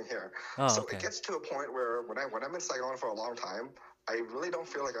much the same here. Oh, So okay. it gets to a point where when I'm in Saigon for a long time, I really don't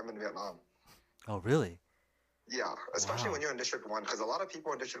feel like I'm in Vietnam. Oh, really? Yeah, especially Wow. when you're in District 1, because a lot of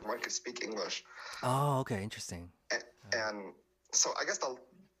people in District 1 can speak English. Oh, okay. Interesting. And, and so I guess the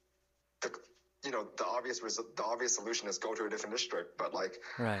the the obvious solution is go to a different district. But like,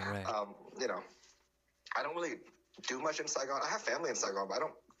 Right, right. you know, I don't really do much in Saigon. I have family in Saigon, but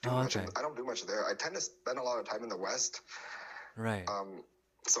Oh, okay. I don't do much there. I tend to spend a lot of time in the West. Right.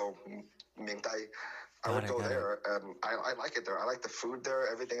 So Minh Tay, I Got would it, go got it. there, and I like it there. I like the food there.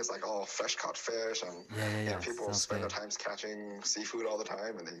 Everything is like all fresh caught fish, and Yeah, yeah, yeah. people Sounds spend their good. times catching seafood all the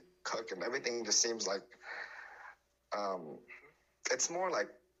time, and they cook, and everything just seems like um, it's more like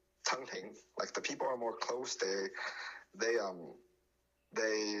tongue ting. Like the people are more close. They they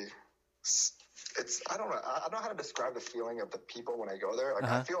it's I don't know. I don't know how to describe the feeling of the people when I go there. Like I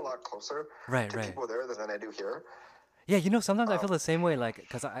Uh-huh. feel a lot closer Right, to right. people there than I do here. Yeah, sometimes I Um, feel the same way, like,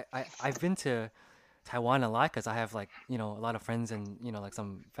 because I've been to Taiwan a lot because I have, like, a lot of friends and, like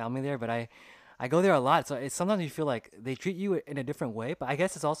some family there, but I go there a lot. So it's sometimes you feel like they treat you in a different way, but I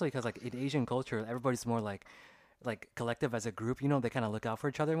guess it's also because, like, in Asian culture, everybody's more like collective as a group, they kind of look out for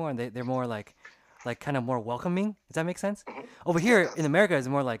each other more, and they're more like kind of more welcoming. Does that make sense? Over yeah, here yeah. in America, it's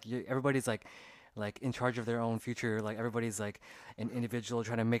more like everybody's like in charge of their own future. Like everybody's like an individual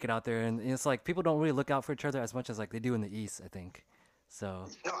trying to make it out there, and it's like people don't really look out for each other as much as like they do in the East, I think. So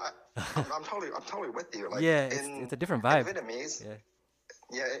No, I'm totally with you. Like yeah, it's a different in vibe. Vietnamese, Yeah.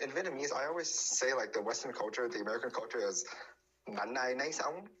 yeah, in Vietnamese, I always say like the Western culture, the American culture is "nắn nai nấy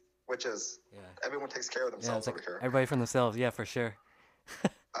sống," which is Yeah. everyone takes care of Yeah, it's themselves like over here. everybody for themselves. Yeah, for sure.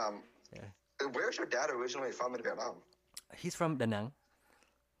 Um, Yeah. where's your dad originally from in Vietnam? He's from Da Nang.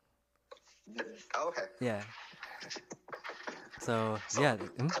 Oh, okay. Yeah. So So, yeah, have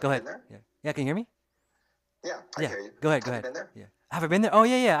go you ahead. been there? Yeah. Yeah, can you hear me? Yeah, I Yeah. hear you. Go ahead. Go Have you ahead. been there? Yeah. Have I been there? Oh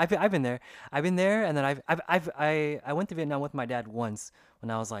yeah, yeah. I've been there. I've been there, and then I went to Vietnam with my dad once when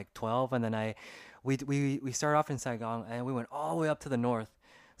I was like 12, and then we started off in Saigon, and we went all the way up to the north,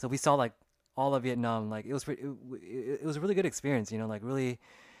 so we saw like all of Vietnam. Like it was a really good experience. Like really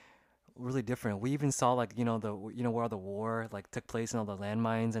really different. We even saw like where all the war like took place and all the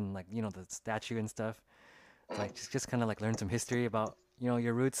landmines and like the statue and stuff. It's like just kind of like learn some history about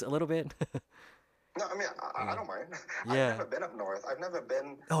your roots a little bit. No, I mean I Yeah. don't mind. I've Yeah. never been up north. I've never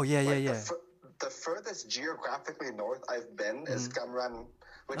been Oh yeah, yeah, like yeah. the furthest geographically north I've been is Mhm. Cam Ranh,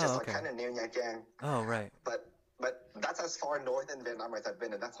 which is Oh, like okay. kind of near Nha Trang. Oh, right. But that's as far north in Vietnam as I've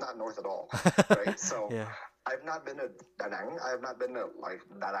been, and that's not north at all, right? So Yeah. I've not been to Da Nang. I have not been to like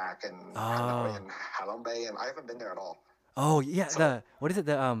Dalat and Hanoi Oh. and Halong Bay, and I haven't been there at all. Oh, yeah. So What is it?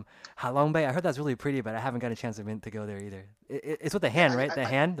 The Halong Bay. I heard that's really pretty, but I haven't got a chance to go there either. It's with the yeah, hand, right? The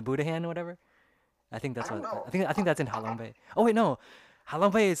hand, the Buddha hand, or whatever. I think I that's don't what. know. I think that's in Halong Bay. Oh wait, no.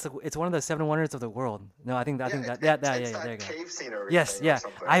 Halong Bay is it's one of the seven wonders of the world. No, I think Yeah, that yeah, it's there you that go. cave scenery Yes, thing or yeah.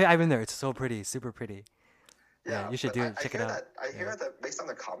 something. I've been there. It's so pretty, super pretty. Yeah, you should but check it out. I Yeah. hear that based on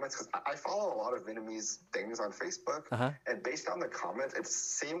the comments, because I follow a lot of Vietnamese things on Facebook, Uh-huh. and based on the comments, it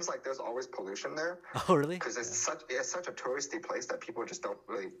seems like there's always pollution there Oh, really? because it's such a touristy place that people just don't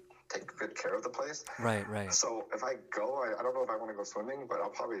really take good care of the place. Right, right. So if I go, I don't know if I want to go swimming, but I'll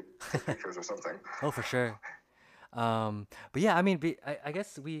probably take pictures or something. Oh, for sure. But yeah, I mean, I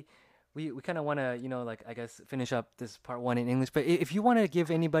guess we kind of want to, like, I guess finish up this part one in English. But if you want to give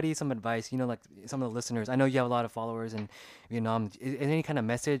anybody some advice, like some of the listeners, I know you have a lot of followers in Vietnam. Is any kind of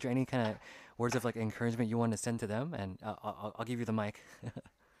message or any kind of words of like encouragement you want to send to them? And I'll give you the mic.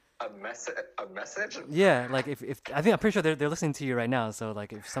 A message? Yeah, like if I'm pretty sure they're listening to you right now. So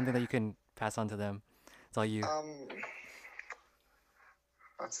like if something that you can pass on to them, it's all you.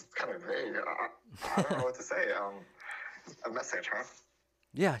 That's kind of vague. I don't know what to say. A message, huh?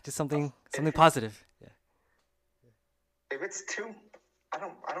 Yeah, just something if- positive. Yeah. If it's too, I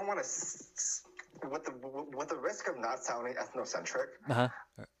don't want to. With the risk of not sounding ethnocentric, Uh huh.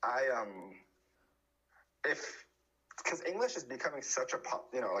 I because English is becoming such a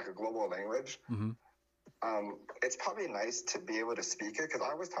like a global language. Mm-hmm. It's probably nice to be able to speak it, because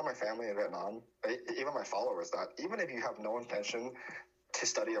I always tell my family in Vietnam, even my followers, that even if you have no intention to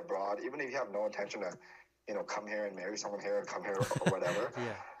study abroad, even if you have no intention to, come here and marry someone here and come here or whatever,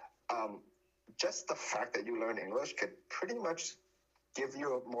 just the fact that you learn English could pretty much give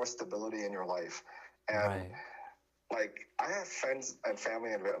you more stability in your life. And like, I have friends and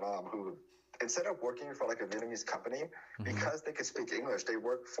family in Vietnam who, instead of working for like a Vietnamese company, because they can speak English, they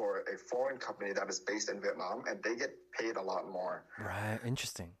work for a foreign company that is based in Vietnam, and they get paid a lot more. Right.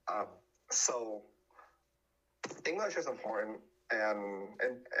 Interesting. So English is important, and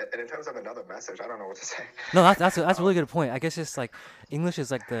in terms of another message, I don't know what to say. No, that's a really good point. I guess it's like English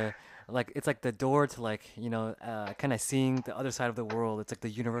is like it's like the door to like, kind of seeing the other side of the world. It's like the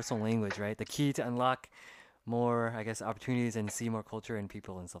universal language, right? The key to unlock more, I guess, opportunities and see more culture and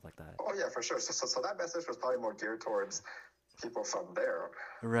people and stuff like that. Oh yeah, for sure. So that message was probably more geared towards people from there.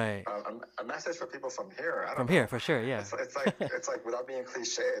 Right. A message for people from here. From here, for sure, yeah. It's like without being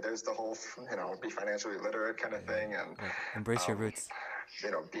cliche, there's the whole, be financially literate kind of thing, and embrace your roots.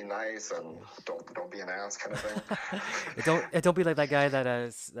 Be nice and don't be an ass kind of thing. Don't be like that guy that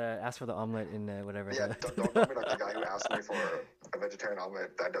asked for the omelet in whatever. Yeah, don't be like the guy who asked me for a vegetarian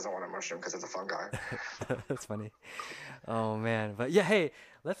omelet that doesn't want a mushroom because it's a fungi. That's funny. Oh man, but yeah, hey,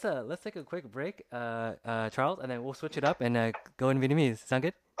 let's take a quick break, Charles, and then we'll switch it up and go in Vietnamese. Sound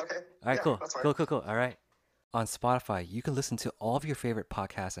good? Okay. All right, yeah, cool. That's fine. Cool. All right. On Spotify, you can listen to all of your favorite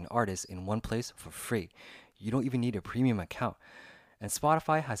podcasts and artists in one place for free. You don't even need a premium account. And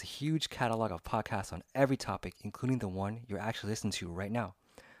Spotify has a huge catalog of podcasts on every topic, including the one you're actually listening to right now.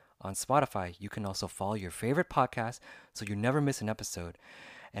 On Spotify, you can also follow your favorite podcast so you never miss an episode.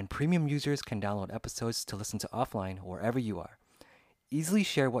 And premium users can download episodes to listen to offline wherever you are. Easily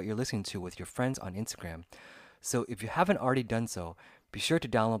share what you're listening to with your friends on Instagram. So if you haven't already done so, be sure to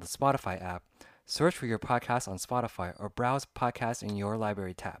download the Spotify app, search for your podcast on Spotify, or browse podcasts in your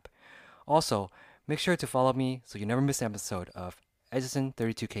library tab. Also, make sure to follow me so you never miss an episode of Edison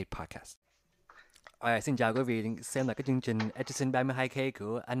 32K Podcast. Xin chào quý vị xem là cái chương trình Edison 32K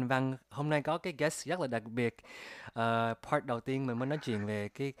của anh Văn. Hôm nay có cái guest rất là đặc biệt. Part đầu tiên mình mới nói chuyện về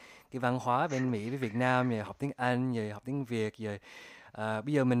cái văn hóa bên Mỹ với Việt Nam, rồi học tiếng Anh, rồi học tiếng Việt, rồi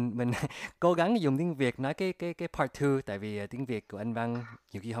bây giờ mình cố gắng dùng tiếng Việt nói cái part 2, tại vì tiếng Việt của anh Văn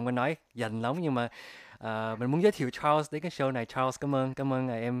nhiều khi không có nói dành lắm, nhưng mà mình muốn giới thiệu Charles đến cái show này. Charles, cảm ơn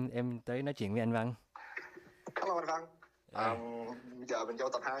em tới nói chuyện với anh Văn. Hello anh Văn. Giờ mình vô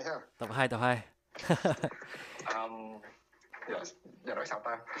tập 2 ha. Tập 2. Giờ nói sao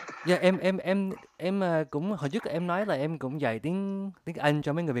ta? Dạ em cũng hồi trước em nói là em cũng dạy tiếng Anh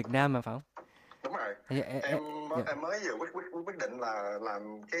cho mấy người Việt Nam mà phải không? Đúng rồi. Em mới vừa quyết định là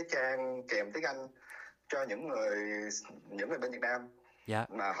làm cái trang kèm tiếng Anh cho những người bên Việt Nam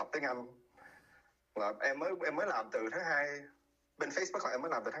mà học tiếng Anh. Là em mới làm từ tháng 2. Bên Facebook là em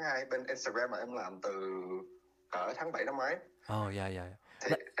mới làm từ tháng 2, bên Instagram là em làm từ ở tháng 7 năm ngoái. Dạ.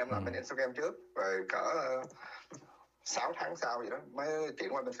 Thì em làm bên Instagram trước, rồi cỡ 6 tháng sau vậy đó mới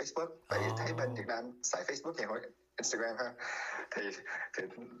chuyển qua bên Facebook. Tại vì thấy bên Việt Nam xài Facebook nhiều hơn Instagram ha. Thì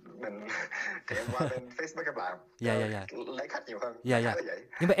em qua bên Facebook em làm. Dạ. Lấy khách nhiều hơn. Dạ. Vậy.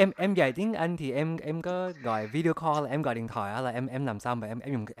 Nhưng mà em dạy tiếng Anh thì em có gọi video call, là em gọi điện thoại, hay là em làm sao mà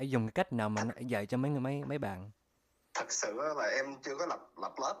em dùng cái cách nào mà dạy cho mấy bạn? Thật sự là em chưa có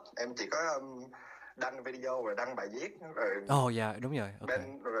lập lớp, em chỉ có đăng video rồi đăng bài viết rồi. Dạ, đúng rồi. Okay.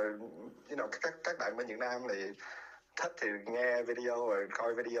 Rồi các bạn bên Việt Nam thì thích thì nghe video rồi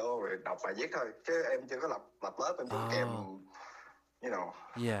coi video rồi đọc bài viết thôi, chứ em chưa có lập lớp, em chỉ kèm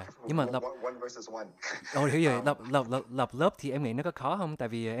Nhưng mà one versus one. Hiểu rồi. Lập lớp thì em nghĩ nó có khó không? Tại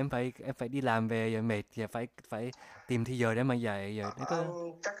vì em phải đi làm về rồi mệt, và phải tìm thì giờ để mà dạy rồi.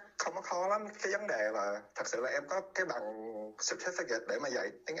 Chắc không có khó lắm. Cái vấn đề là thật sự là em có cái bằng certificate để mà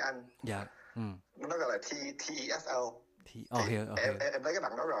dạy tiếng Anh. Dạ. Nó gọi là TEFL. Hiểu. Em lấy cái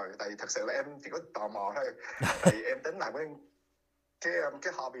bằng đó rồi. Tại vì thật sự là em chỉ có tò mò thôi. Tại vì em tính làm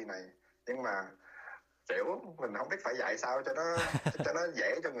cái hobby này, nhưng mà kiểu mình không biết phải dạy sao cho nó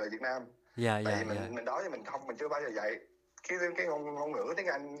dễ cho người Việt Nam. Tại vì mình đó, mình chưa bao giờ dạy cái ngôn ngữ tiếng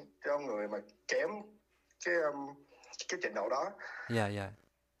Anh cho người mà kém cái trình độ đó.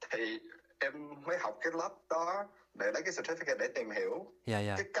 Thì em mới học cái lớp đó để lấy cái certificate để tìm hiểu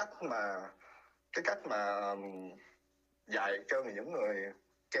cái cách mà dạy cho những người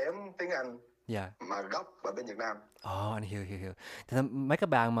kém tiếng Anh mà gốc ở bên Việt Nam. Anh hiểu. Thì mấy các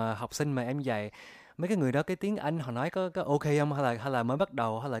bạn mà học sinh mà em dạy, mấy cái người đó cái tiếng Anh họ nói có ok không, hay là mới bắt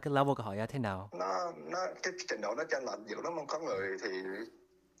đầu, hay là cái level của họ thế nào? Nó cái trình độ nó chênh lệch dữ lắm.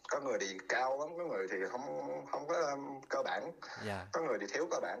 Có người thì cao lắm, có người thì không có cơ bản, Yeah. có người thì thiếu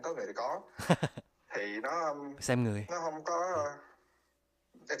cơ bản, có người thì có. Thì Xem người. nó không có,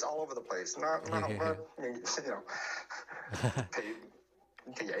 it's all over the place, nó không có như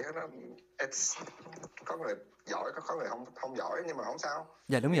thì vậy đó, nó it's, có người giỏi, có người không giỏi, nhưng mà không sao.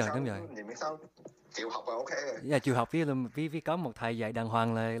 Dạ đúng rồi, đúng rồi. Miễn sao chịu học là ok rồi. Dạ chịu học với có một thầy dạy đàng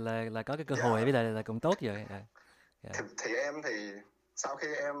hoàng là có cái cơ hội với là cũng tốt rồi. Thì em thì sau khi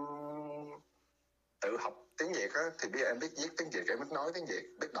em tự học tiếng Việt á, thì bây giờ em biết viết tiếng Việt, em biết nói tiếng Việt,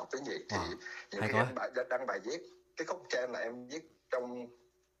 biết đọc tiếng Việt. Thì nhiều khi em đăng bài viết, cái khúc trên là em viết trong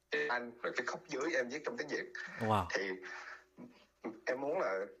tiếng Anh, rồi cái khúc dưới em viết trong tiếng Việt. Thì em muốn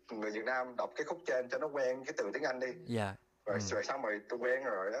là người Việt Nam đọc cái khúc trên cho nó quen cái từ tiếng Anh đi. Rồi xong rồi tôi quen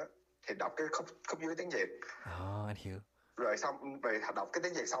rồi á, thì đọc cái khúc dưới tiếng Việt. Anh hiểu. Rồi đọc cái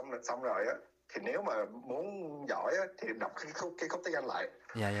tiếng Việt xong rồi á, thì nếu mà muốn giỏi á, thì đọc cái khúc tiếng Anh lại.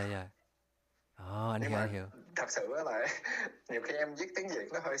 Anh hiểu. Thật sự là nhiều khi em viết tiếng Việt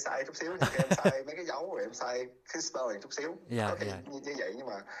nó hơi sai chút xíu, nhiều khi em sai mấy cái dấu, rồi em sai cái spelling chút xíu. Có khi như vậy, nhưng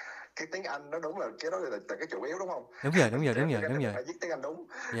mà cái tiếng Anh nó đúng là cái đó là cái chủ yếu, đúng không? Đúng rồi. Phải viết tiếng Anh đúng.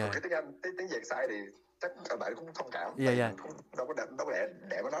 Cái tiếng Việt sai thì chắc các bạn cũng thông cảm. Đâu có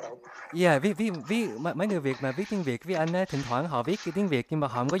đẹp với nó đâu. Mấy người Việt mà viết tiếng Việt với anh á, thỉnh thoảng họ viết cái tiếng Việt nhưng mà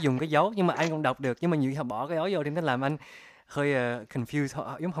họ không có dùng cái dấu, nhưng mà anh cũng đọc được, nhưng mà nhiều khi họ bỏ cái dấu vô thì nó làm anh hơi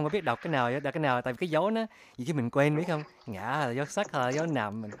confused, giống không có biết đọc cái nào là cái nào, tại vì cái dấu nó gì khi mình quen biết không, ngã là dấu sắc hay là dấu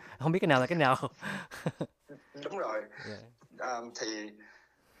nằm, mình không biết cái nào là cái nào. Đúng rồi. Thì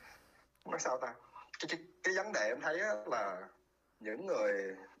nói sao ta, cái vấn đề em thấy á, là những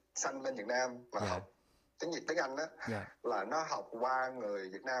người sanh bên Việt Nam mà học tiếng Việt tiếng Anh á, là nó học qua người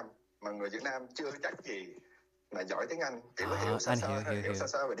Việt Nam, mà người Việt Nam chưa chắc gì mà giỏi tiếng Anh, chỉ có hiểu sơ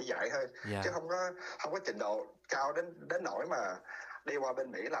sơ và đi dạy thôi, chứ không có trình độ cao đến nỗi mà đi qua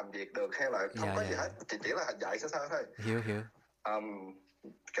bên Mỹ làm việc được, hay là không có gì hết, chỉ là dạy sơ sơ thôi. Hiểu.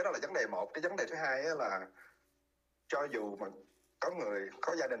 Cái đó là vấn đề một. Cái vấn đề thứ hai á, là cho dù mà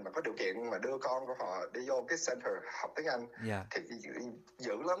có gia đình mà có điều kiện mà đưa con của họ đi vô cái center học tiếng Anh, thì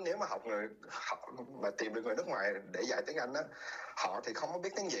dữ lắm nếu mà mà tìm được người nước ngoài để dạy tiếng Anh á, họ thì không có biết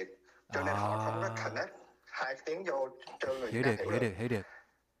tiếng Việt, cho nên họ không có connect hai tiếng vô cho người Việt Nam hiểu được.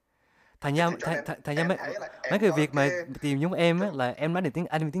 Thành ra mấy người Việt mà tìm giống em á, là em nói được tiếng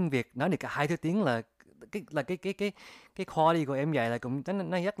Anh và tiếng Việt, nói được cả hai thứ tiếng, là cái quality của em dạy là cũng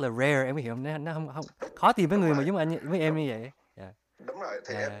nó rất là rare, em hiểu không? Nó không khó tìm với người mà giống anh với em như vậy. Đúng rồi,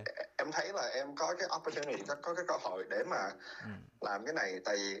 thì em thấy là em có cái opportunity, có cái cơ hội để mà làm cái này,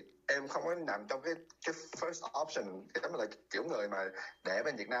 tại vì em không có nằm trong cái first option, cái đó là kiểu người mà để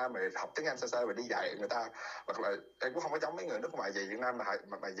bên Việt Nam mà học tiếng Anh sơ sơ và đi dạy người ta, hoặc là em cũng không có giống mấy người nước ngoài về Việt Nam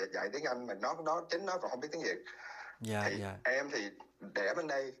mà dạy tiếng Anh mà nó chính nó còn không biết tiếng Việt. Em thì để bên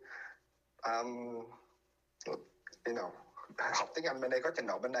đây học tiếng Anh bên đây, có trình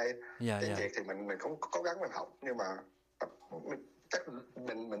độ bên đây. Tiếng Việt thì mình cũng cố gắng mình học, nhưng mà chắc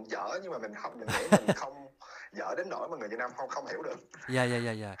mình dở, nhưng mà mình nghĩ mình không dở đến nỗi mà người Việt Nam không hiểu được.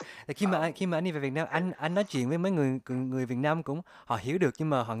 Khi mà anh đi về Việt Nam, anh nói chuyện với mấy người Việt Nam cũng họ hiểu được, nhưng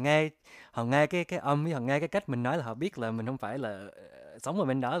mà họ nghe cái âm với họ nghe cái cách mình nói là họ biết là mình không phải là sống ở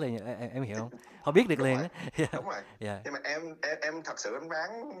bên đó, là em hiểu không? Họ biết được liền á. Đúng rồi. Nhưng mà em thật sự em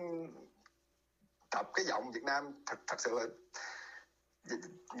ráng tập cái giọng Việt Nam, thật sự là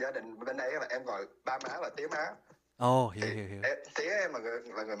gia đình bên đây là em gọi ba má là tía má. Hiểu. Tía em là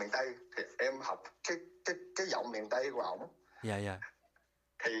người miền Tây, thì em học cái giọng miền Tây của ổng.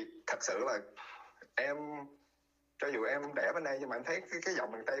 Thì thật sự là em, cho dù em đẻ bên đây, nhưng mà em thấy cái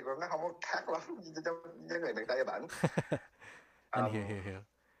giọng miền Tây của nó không có khác lắm với người miền Tây bản. Anh hiểu.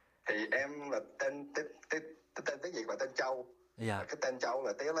 Thì em là tên tiếng Việt là tên Châu. Cái tên Châu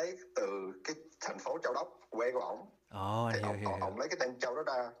là tía lấy từ cái thành phố Châu Đốc, quê của ổng. Thì ổng lấy cái tên Châu đó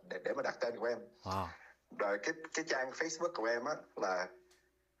ra để mà đặt tên của em. Rồi cái trang Facebook của em á, là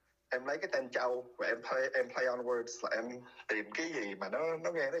em lấy cái tên Châu và em play on words, là em tìm cái gì mà nó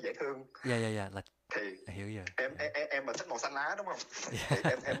nghe nó dễ thương. Là thì hiểu rồi. Em mà thích màu xanh lá, đúng không? Thì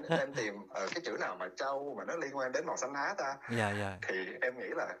em tìm cái chữ nào mà Châu mà nó liên quan đến màu xanh lá ta. Thì em nghĩ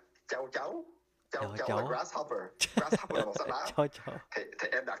là Châu là grasshopper là màu xanh lá. Thì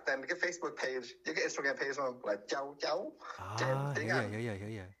em đặt tên cái Facebook page với cái Instagram page không là Châu trên tiếng Anh. Hiểu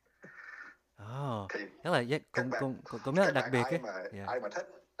rồi. Thì rất là cũng rất là đặc biệt ấy. Ai mà thích,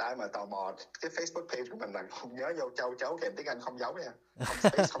 ai mà tò mò cái Facebook page của mình là không nhớ vô Châu kèm tiếng Anh không dấu nha, không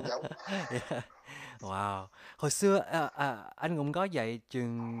space không dấu. Wow. Hồi xưa anh cũng có dạy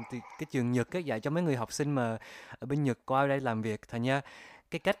cái trường Nhật ấy, dạy cho mấy người học sinh mà ở bên Nhật qua đây làm việc. Thành ra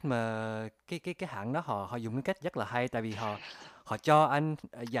cái cách mà cái hãng đó họ dùng cái cách rất là hay, tại vì họ cho anh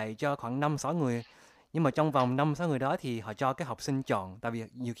dạy cho khoảng 5-6 người, nhưng mà trong vòng 5-6 người đó thì họ cho cái học sinh chọn, tại vì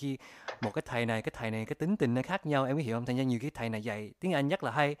nhiều khi một cái thầy này cái tính tình nó khác nhau, em có hiểu không? Thành ra nhiều cái thầy này dạy tiếng Anh rất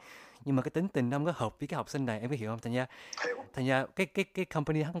là hay, nhưng mà cái tính tình nó không có hợp với cái học sinh này, em có hiểu không? Thành ra cái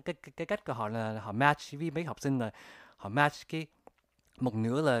company cái cách của họ là họ match với mấy học sinh, là họ match cái một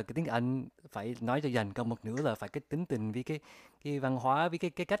nửa là cái tiếng Anh phải nói cho dành, còn một nửa là phải cái tính tình với cái văn hóa, với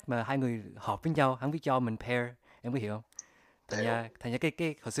cái cách mà hai người hợp với nhau, hắn với cho mình pair, em có hiểu không? Thành ra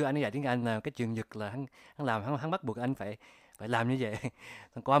cái hồi xưa anh dạy tiếng Anh là cái trường Nhật là hắn bắt buộc anh phải phải làm như vậy.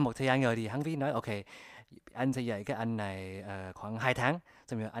 Còn qua một thời gian rồi thì hắn với nói ok, anh sẽ dạy cái anh này khoảng 2 tháng,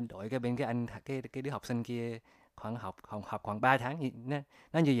 xong rồi anh đổi cái bên cái anh cái đứa học sinh kia khoảng học khoảng 3 tháng,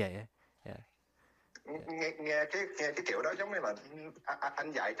 nó như vậy. Yeah. Nghe cái kiểu đó giống như là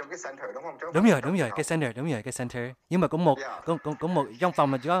anh dạy trong cái center đúng không? Đúng rồi, cái center. Nhưng mà Yeah. cũng một trong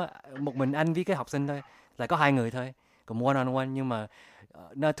phòng mà chỉ có một mình anh với cái học sinh thôi, là có 2 người thôi, cũng one on one, nhưng mà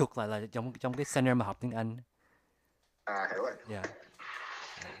nó thuộc lại là trong cái center mà học tiếng Anh. Hiểu rồi. Yeah.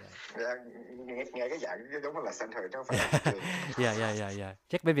 Nghe cái dạng giống như là center chứ không phải là trường. Yeah.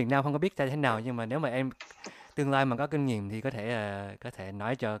 Chắc bên Việt Nam không có biết thế nào, nhưng mà nếu mà em tương lai mà có kinh nghiệm thì có thể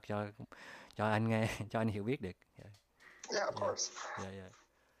nói cho anh nghe, cho anh hiểu biết được. Yeah, of course. Yeah.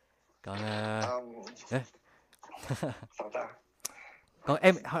 Còn Sao ta? còn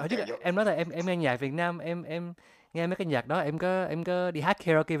em hồi trước em nói là em nghe nhạc Việt Nam, em nghe mấy cái nhạc đó, em có đi hát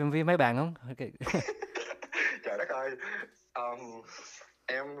karaoke với mấy bạn không? Okay. Trời đất ơi.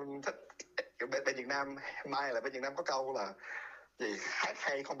 Em thích bên Việt Nam, mai là bên Việt Nam có câu là gì, hát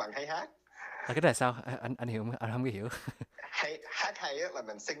hay không bằng hay hát. Cái này sao? Anh hiểu không? Anh không có hiểu. Hát hay á là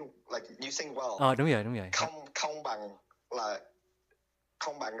mình sing, like you sing well. Đúng rồi. Không bằng là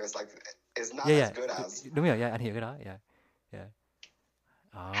không bằng is like is not Yeah. as good as. Đúng rồi, anh hiểu cái đó. Yeah.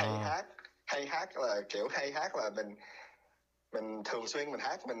 Hay hát là kiểu hay hát là mình thường xuyên mình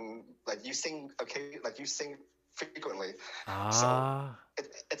hát, mình like you sing okay, like you sing frequently. So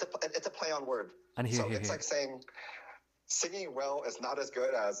it's a play on word. Anh hiểu. So it's like saying singing well is not as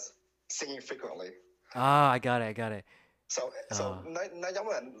good as singing frequently. I got it. So nó giống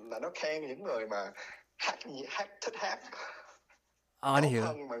là nó khen những người mà hát thích hát. Anh hiểu.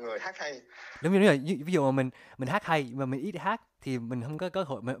 Hơn mọi người hát hay. Đúng rồi. Ví dụ mà mình hát hay mà mình ít hát thì mình không có cơ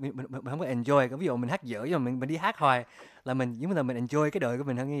hội, mình không có enjoy. Còn ví dụ mình hát dở nhưng mà mình đi hát hoài là mình giống như là mình enjoy cái đời của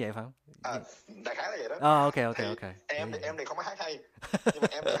mình hơn, như vậy phải không? Đại khái là vậy đó. Ok. Em thì không có hát hay, nhưng mà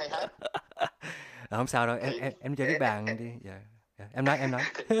em thì hay hát. Không sao đâu, em chơi với bạn đi. Em nói.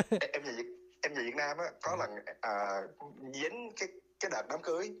 Em về Việt Nam á, có lần dính cái đợt đám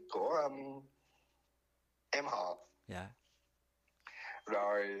cưới của em họ. Dạ.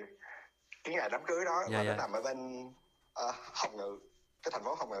 Rồi cái ngày đám cưới đó là nó nằm ở bên Hồng Ngự, cái thành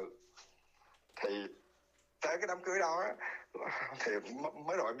phố Hồng Ngự. Thì tới cái đám cưới đó thì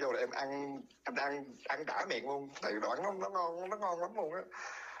mới rồi em vô là em ăn đã miệng luôn, tại đoạn nó ngon lắm luôn á.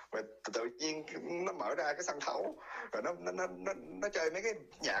 Rồi tự nhiên nó mở ra cái sân khấu, rồi nó chơi mấy cái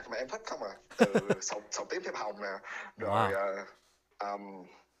nhạc mà em thích không à, từ sầu tím thêm hồng nè, rồi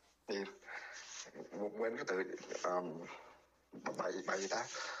gì quên cái từ bài gì ta,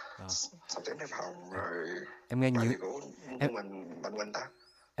 sầu tím thêm hồng, rồi em nghe nhiều của mình ta.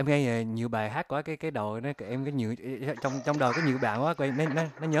 Em nghe nhiều bài hát quá, cái đầu nó em cái nhiều trong đầu có nhiều bạn quá, quay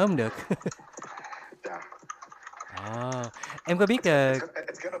nó nhớ không được. Em có biết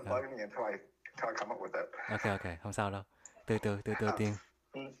It's gonna bug me until I come up with it. Ok, không sao đâu. Từ tiên.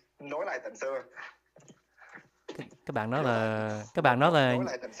 Nối lại tình xưa. Các bạn nói là Nối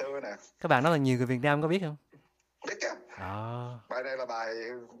lại tình xưa nè. Các bạn nói là nhiều người Việt Nam có biết không? Biết chứ. Bài này là bài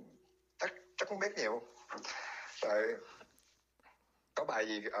chắc cũng biết nhiều. Rồi có bài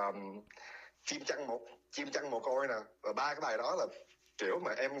gì chim chăng mồ côi nè, và 3 cái bài đó là kiểu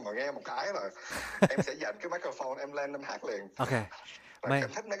mà em mà nghe một cái là em sẽ dành cái microphone em lên em hát liền. Ok. Em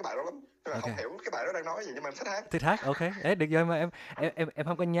thích mấy cái bài đó lắm. Nhưng mà không hiểu cái bài đó đang nói gì, nhưng mà em thích hát. Thích hát, ok. Đấy, được rồi, mà em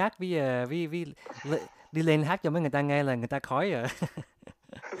không có nhát vì đi lên hát cho mấy người ta nghe là người ta khói rồi.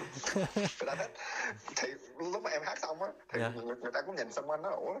 Người ta thích. Thì lúc mà em hát xong á thì người ta cũng nhìn xung quanh nó,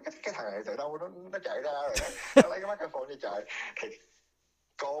 ủa cái thằng này từ đâu nó chạy ra rồi đó. Nó lấy cái microphone đi chạy. Thì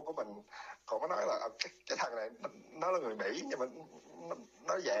cô của mình còn có nói là cái thằng này nó là người Mỹ, nhưng mà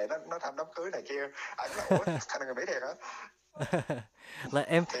nó về nó tham đám cưới này kia. Anh nói ủa thằng này người Mỹ thiệt hả?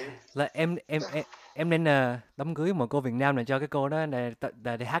 là em nên đám cưới một cô Việt Nam này cho cái cô đó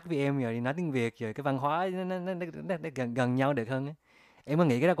để hát với em, rồi nói tiếng Việt, rồi cái văn hóa nó gần nhau được hơn. Em có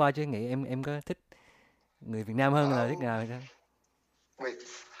nghĩ cái đó qua chứ, nghĩ em có thích người Việt Nam hơn là thích nào không?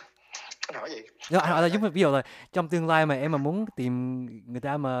 Anh hỏi gì? Anh hỏi là giống như ví dụ là trong tương lai mà em mà muốn tìm người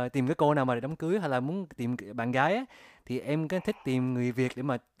ta mà tìm cái cô nào mà để đám cưới hay là muốn tìm bạn gái á, thì em có thích tìm người Việt để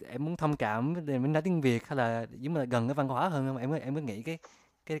mà em muốn thông cảm để mình nói tiếng Việt hay là giống như là gần cái văn hóa hơn không? Em có nghĩ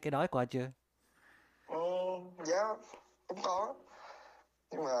cái đó qua chưa? Dạ, cũng có.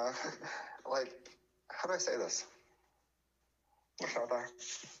 Nhưng mà like, how do I say this? Sao ta?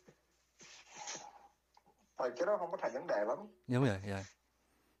 Cái đó không có thành vấn đề lắm. Đúng rồi, dạ.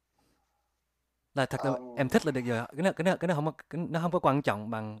 Là thật là Um, em thích là được rồi. Cái nó không có nó không có quan trọng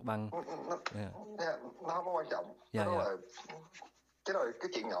bằng nó, yeah. nó không có quan trọng. Dạ, Đó dạ. là cái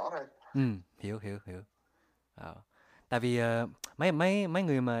chuyện nhỏ thôi. Hiểu. Ờ. Tại vì mấy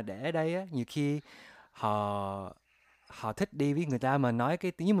người mà để ở đây á, nhiều khi họ họ thích đi với người ta mà nói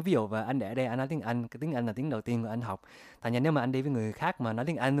cái tiếng, mà ví dụ và anh để ở đây anh nói tiếng Anh, cái tiếng Anh là tiếng đầu tiên mà anh học. Thành ra nếu mà anh đi với người khác mà nói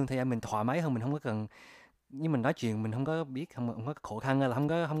tiếng Anh luôn thì mình thoải mái hơn, mình không có cần, nhưng mình nói chuyện mình không có biết, không có khó khăn, là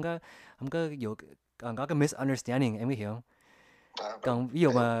không có dụ còn có cái misunderstanding, em có hiểu không? Còn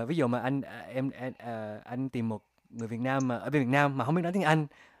ví dụ mà anh tìm một người Việt Nam mà ở bên Việt Nam mà không biết nói tiếng Anh,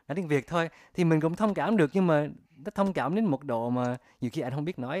 nói tiếng Việt thôi thì mình cũng thông cảm được, nhưng mà nó thông cảm đến một độ mà nhiều khi anh không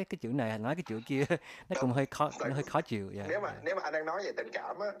biết nói cái chữ này nói cái chữ kia nó cũng hơi khó chịu. Yeah, nếu mà anh đang nói về tình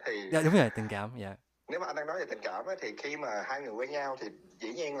cảm á thì yeah, đúng rồi, tình cảm. Yeah. Nếu mà anh đang nói về tình cảm á thì khi mà hai người quen nhau thì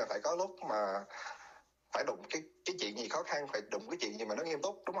dĩ nhiên là phải có lúc mà phải đụng cái chuyện gì khó khăn, phải đụng cái chuyện gì mà nó nghiêm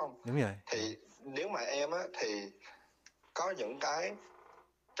túc, đúng không? Đúng rồi. Thì nếu mà em á thì có những cái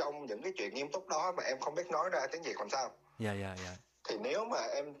trong những cái chuyện nghiêm túc đó mà em không biết nói ra tiếng Việt làm sao? Yeah. Thì nếu mà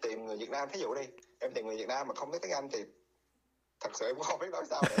em tìm người Việt Nam, thí dụ đi, em tìm người Việt Nam mà không biết tiếng Anh thì thật sự em cũng không biết nói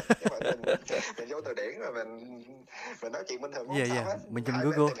sao nữa. Nhưng mà mình vô từ điển rồi mình nói chuyện bình thường không sao hết. Mình dùng Hai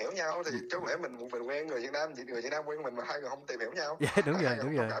Google bên tìm hiểu nhau thì chứ không lẽ mình quen người Việt Nam, người Việt Nam quen mình mà hai người không tìm hiểu nhau. Yeah, đúng rồi.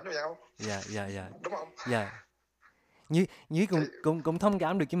 Thông cảm cho nhau. Yeah. Đúng không? Yeah. Như cũng thông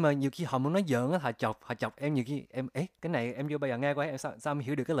cảm được, nhưng mà nhiều khi họ muốn nói giỡn á, họ chọc em, nhiều khi em cái này em chưa bao giờ nghe qua, em sao em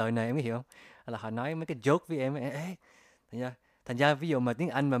hiểu được cái lời này, em có hiểu không? Hay là họ nói mấy cái joke với em thành ra ví dụ mà tiếng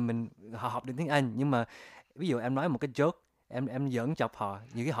Anh mà họ học được tiếng Anh, nhưng mà ví dụ em nói một cái joke, em giỡn chọc họ,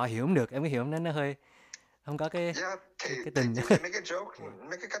 nhiều khi họ hiểu không được, em có hiểu không? Nó hơi không có cái tình. Thì mấy cái joke,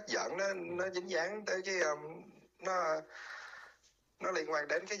 mấy cái cách giỡn nó dính dáng tới cái nó liên quan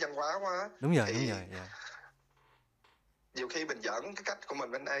đến cái văn hóa quá. Đúng rồi. Yeah. Nhiều khi mình giỡn cái cách của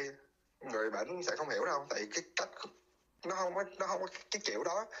mình bên đây, người bản sẽ không hiểu đâu, tại cái cách nó không có cái kiểu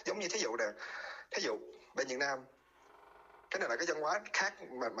đó. Giống như thí dụ bên Việt Nam, cái này là cái văn hóa khác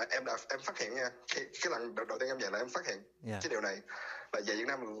mà em phát hiện nha. Cái lần đầu tiên em về là em phát hiện cái điều này, là về Việt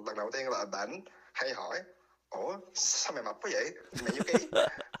Nam lần đầu tiên là bạn hay hỏi ủa sao mày mập quá vậy, mày nhiêu ký?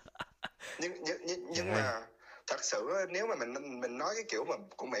 nhưng mà thật sự nếu mà mình nói cái kiểu mà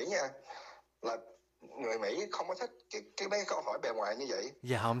của Mỹ nha, là người Mỹ không có thích cái mấy câu hỏi bề ngoài như vậy.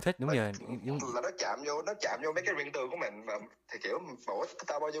 Dạ không thích, đúng rồi. Là nó chạm vô mấy cái riêng tư của mình, mà thì kiểu ủa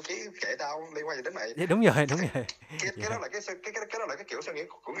tao bao nhiêu ký kệ tao, liên quan gì đến mày? Yeah, đúng rồi. Cái đó là cái kiểu suy nghĩ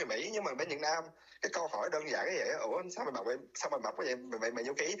của người Mỹ. Nhưng mà bên Việt Nam cái câu hỏi đơn giản như vậy, ủa sao mày mập quá vậy, mày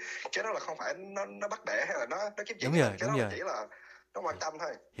nhiêu ký? Cái đó là không phải nó bắt bẻ hay là nó kiếm chuyện. Cái đó chỉ là nó quan tâm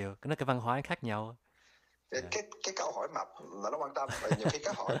thôi. Hiểu, cái văn hóa khác nhau. Cái câu hỏi mập là nó quan tâm, và nhiều khi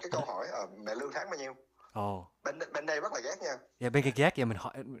cái câu hỏi mẹ lương tháng bao nhiêu? Bên đây rất là ghét nha. Dạ, bên kia ghét, vậy mình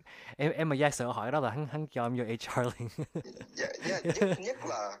hỏi em mà dai sợ hỏi đó là hắn cho em vô HR liền.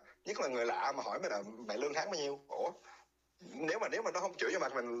 nhất là người lạ mà hỏi mình là mẹ lương tháng bao nhiêu? Ủa, nếu mà nó không chửi vô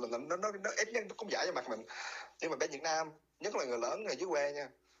mặt mình, nó ít nhất nó cũng giả vô mặt mình. Nhưng mà bên Việt Nam, nhất là người lớn, người dưới quê nha,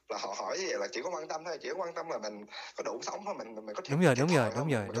 là họ hỏi như vậy là chỉ có quan tâm thôi, chỉ có quan tâm là mình có đủ sống không, mình có đúng rồi.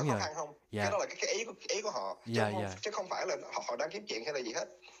 Có khó khăn không? Yeah. Cái đó là cái ý của họ, chứ không phải là họ đang kiếm chuyện hay là gì hết.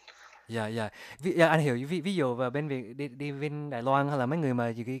 Dạ. Anh hiểu. Ví dụ và bên Việt đi bên Đài Loan hay là mấy người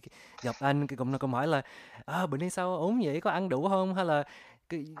mà gặp anh cũng hỏi là bữa nay sao ốm vậy, có ăn đủ không, hay là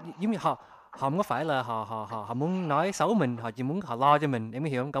giống như họ không có phải là họ muốn nói xấu mình, họ chỉ muốn họ lo cho mình, em có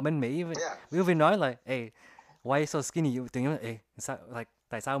hiểu không? Còn bên Mỹ ví dụ nói là why so skinny, tự nhiên sao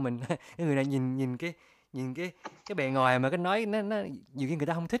tại sao mình cái người này nhìn cái bề ngoài mà cái nói nó nhiều khi người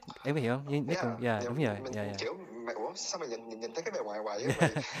ta không thích, em có hiểu không? Đúng rồi. Kiểu ủa sao mày nhìn thấy cái bề ngoài hoài vậy?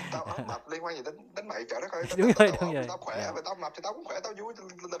 Tao ốm mập liên quan gì đến mày, trời đất ơi. Tao khỏe, tao mập thì tao cũng khỏe, tao vui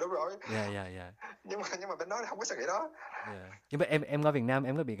là được rồi. Dạ. Nhưng mà bên đó không có sự nghĩ đó. Nhưng mà em qua Việt Nam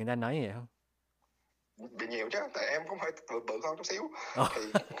em có bị người ta nói như vậy không? Bị nhiều chứ, tại em cũng hơi bự hơn chút xíu. Thì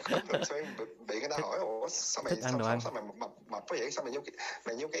thường xuyên bị người ta hỏi ủa sao mày mập quá vậy, sao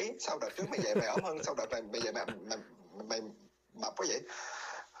mày nhiêu ký, sao đợt trước mày về mày ốm hơn, sao đợt này mày về mày mập quá vậy?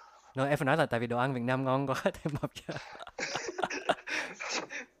 Rồi em phải nói là tại vì đồ ăn Việt Nam ngon quá thêm mập chứ.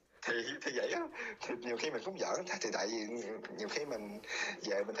 thì vậy á, thì nhiều khi mình cũng giỡn thì tại vì nhiều khi mình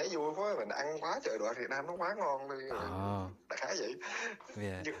về mình thấy vui quá, mình ăn quá trời đồ ăn Việt Nam nó quá ngon đi, đại khái vậy.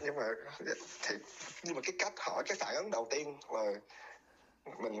 Yeah. Nhưng mà cái cách hỏi, cái phản ứng đầu tiên là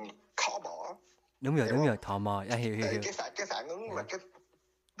mình khó bỏ. Đúng rồi, tò mò. Hiểu. Cái phản ứng là cái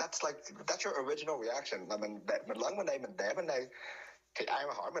that's your original reaction, là mình lớn bên đây, mình đẻ bên đây, thì ai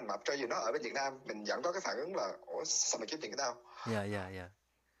mà hỏi mình mập cho dù nó ở bên Việt Nam, mình vẫn có cái phản ứng là ủa sao mày kiếm tiền cái tao. Yeah.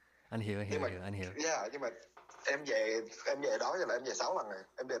 Anh hiểu. Yeah, nhưng mà em về đó giờ là em về 6 lần rồi.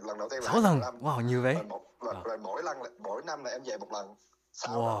 Em về lần đầu tiên là 6 lần. 2015. Wow, nhiều vậy. Rồi mỗi năm là em về một lần.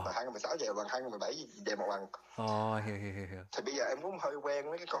 6 lần, từ 2016 về một lần, 2017 về một lần. Hiểu. Thì bây giờ em cũng hơi quen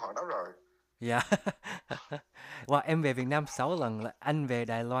với cái câu hỏi đó rồi. Dạ. Wow, em về Việt Nam 6 lần, là anh về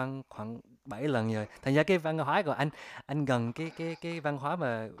Đài Loan khoảng 7 lần rồi. Thành ra cái văn hóa của anh gần cái văn hóa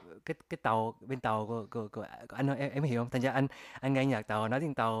mà cái tàu bên tàu của anh không? Em hiểu không? Thành ra anh nghe nhạc tàu, nói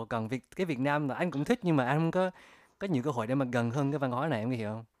tiếng tàu, còn cái Việt Nam là anh cũng thích, nhưng mà anh không có nhiều cơ hội để mà gần hơn cái văn hóa này, em hiểu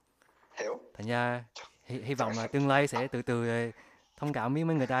không? Hiểu. Thành ra hy vọng là tương lai sẽ từ từ thông cảm với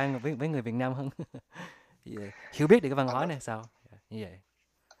mấy người ta, với người Việt Nam hơn. Hiểu biết được cái văn hóa này sao? Như vậy.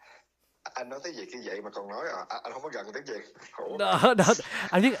 Anh nói tiếng Việt như vậy mà còn nói anh không có gần tiếng Việt. Đó.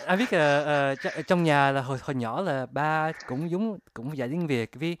 Anh biết trong nhà là hồi nhỏ là ba cũng dạy tiếng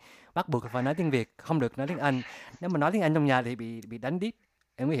Việt, vì bắt buộc phải nói tiếng Việt, không được nói tiếng Anh. Nếu mà nói tiếng Anh trong nhà thì bị đánh đít,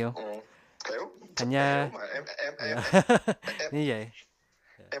 em có hiểu? Hiểu. Thành ra mà em như vậy.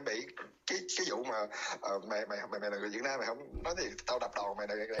 Em bị cái vụ mà mày là người Việt Nam, mày không nói thì tao đập đầu mày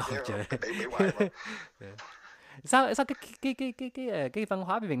này kia, bị hoài mà. Sao cái văn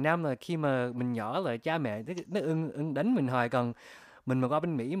hóa bên Việt Nam là khi mà mình nhỏ là cha mẹ nó ưng đánh mình hoài, còn mình mà qua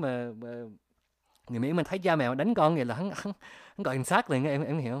bên Mỹ mà người Mỹ mình thấy cha mẹ mà đánh con vậy là hắn gọi cảnh sát liền,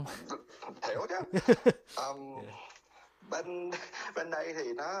 em hiểu không? Hiểu chứ. Bên đây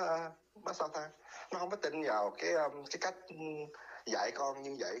thì nó sao ta, nó không có tin vào cái cách dạy con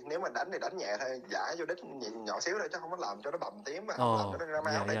như vậy. Nếu mà đánh thì đánh nhẹ thôi, giả vô đít nhỏ xíu thôi, chứ không có làm cho nó bầm tím, mà không làm cho nó ra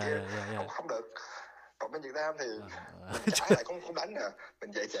máu này kia. Không được. Còn bên Việt Nam thì mình trả lại cũng đánh nè,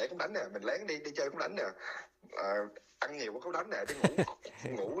 mình dậy trễ cũng đánh nè, mình lén đi chơi cũng đánh nè, ăn nhiều quá cũng đánh nè, đi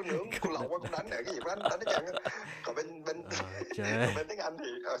ngủ nướng lâu quá cũng đánh nè, cái gì cũng đánh hết trơn á. Còn bên tiếng Anh thì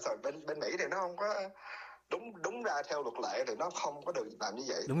bên Mỹ thì nó không có đúng ra theo luật lệ thì nó không có được làm như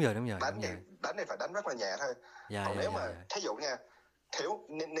vậy. Đúng rồi. Đánh thì phải đánh rất là nhẹ thôi. Còn nếu mà thí dụ nha,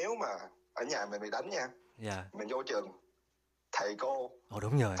 nếu mà ở nhà mình bị đánh nha, mình vô trường thầy cô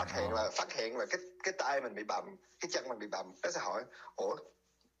đúng rồi, phát hiện là cái tay mình bị bầm, cái chân mình bị bầm, nó sẽ hỏi ủa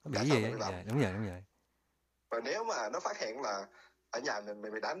bị gì vậy? Đúng rồi. Và nếu mà nó phát hiện là ở nhà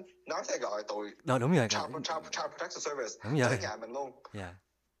mình bị đánh, nó sẽ gọi tụi đúng rồi, Child Protection Service tới nhà mình luôn.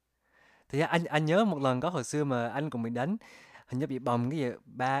 Thì anh nhớ một lần có hồi xưa mà anh cũng bị đánh, hình như bị bầm cái gì,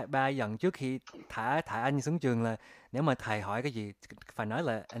 ba dần trước khi thả anh xuống trường là nếu mà thầy hỏi cái gì phải nói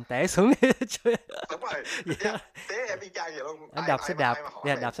là anh té xuống. Đúng rồi. Té em đi chai vậy luôn. Anh đạp xe đạp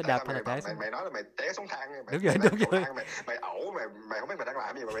hay là té xuống. Mày nói là mày té xuống thang, đúng rồi. Mày ẩu, mày không biết mày đang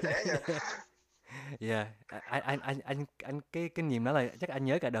làm gì mà mày té nha. Anh cái kinh nghiệm đó là chắc anh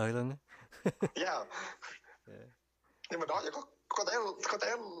nhớ cả đời luôn. Nhưng mà đó giờ có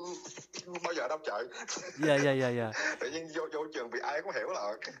té bao giờ đâu trời. Tự nhiên vô trường bị ai cũng hiểu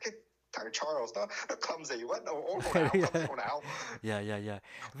là cái thằng Charles nó clumsy quá, nó ồn ào.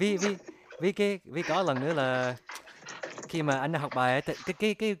 Vì có lần nữa là khi mà anh học bài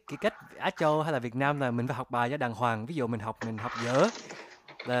cái cách Á Châu hay là Việt Nam là mình phải học bài cho đàng hoàng. Ví dụ mình học dở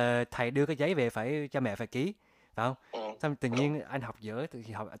là thầy đưa cái giấy về phải cha mẹ phải ký, phải không? Xong tự nhiên anh học dở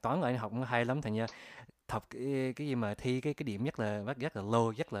thì học toán là anh học hay lắm, thành ra học cái gì mà thi cái điểm rất là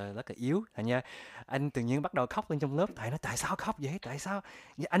low, rất là yếu, thành ra anh tự nhiên bắt đầu khóc lên trong lớp. Thầy nói tại sao khóc vậy, tại sao?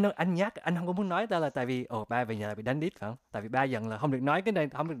 Anh nhắc, anh không có muốn nói ra là tại vì ba về nhà là bị đánh đít, phải không? Tại vì ba giận là không được nói cái này,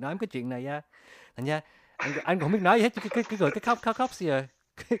 không được nói cái chuyện này ra, thành ra anh cũng không biết nói gì hết, cái rồi cái khóc gì rồi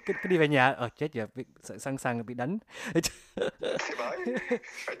cái đi về nhà chết giờ sẵn sàng bị đánh.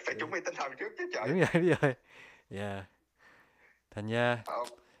 phải chuẩn bị tinh thần trước chứ trời. Đúng rồi. Thành ra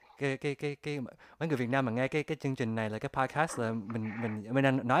cái mấy người Việt Nam mà nghe cái chương trình này là cái podcast là mình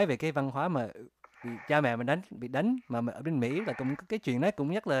đang nói về cái văn hóa mà cha mẹ mình bị đánh mà ở bên Mỹ là cũng cái chuyện đó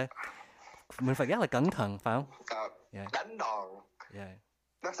cũng rất là mình phải rất là cẩn thận, phải không? Đánh đòn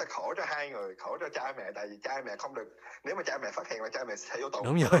nó sẽ khổ cho hai người, khổ cho cha mẹ, tại vì cha mẹ không được, nếu mà cha mẹ phát hiện là cha mẹ sẽ vô tù.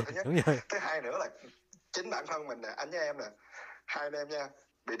 Đúng rồi. Thứ hai nữa là chính bản thân mình nè, anh với em nè, hai anh em nha,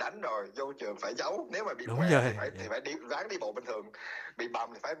 bị đánh rồi vô trường phải giấu, nếu mà bị què thì phải đi ráng đi bộ bình thường, bị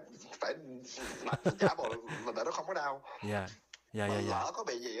bầm thì phải giả bộ là nó không có đau. Lỡ có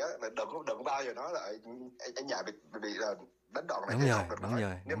bị gì á là đừng bao giờ nói là ở nhà đánh đòn này Đúng kia rồi, không được đúng nói.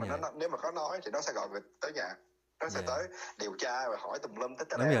 rồi, Nếu đúng mà rồi. nếu mà có nói thì nó sẽ gọi người tới nhà, nó sẽ Yeah. tới điều tra và hỏi tùm lum tất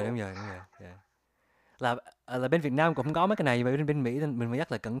cả Đúng rồi, đều. đúng rồi, đúng rồi. Yeah. Là bên Việt Nam cũng không có mấy cái này, mà bên Mỹ mình phải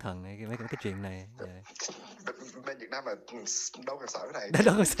rất là cẩn thận này, mấy cái chuyện này. Yeah. Bên Việt Nam là đâu cần sợ cái này.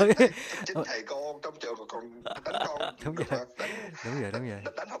 Đó sao? Chính thầy cô trong trường còn đánh con Đúng được rồi. mà, Đúng rồi, đúng rồi.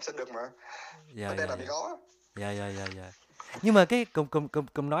 đánh học sinh được mà. Dạ Bên đây dạ làm gì dạ. có. Dạ dạ dạ dạ. Nhưng mà cái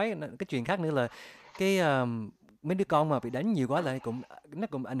cùng nói cái chuyện khác nữa là cái mấy đứa con mà bị đánh nhiều quá là nó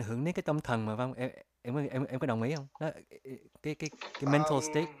cũng ảnh hưởng đến cái tâm thần mà, phải không? Em có đồng ý không? Nó cái mental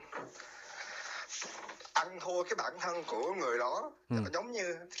state. Um, ăn thua cái bản thân của người đó. Giống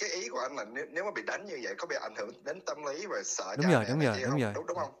như cái ý của anh là nếu mà bị đánh như vậy có bị ảnh hưởng đến tâm lý và sợ Đúng cha rồi, mẹ đúng này rồi, kia đúng không? rồi.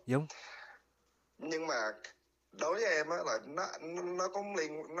 Đúng không? Đúng. Nhưng mà đối với em á là nó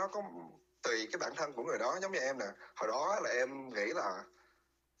có tùy cái bản thân của người đó. Giống như em nè, hồi đó là em nghĩ là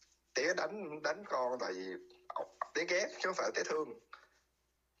tía đánh con tại vì tía ghét chứ không phải tía thương.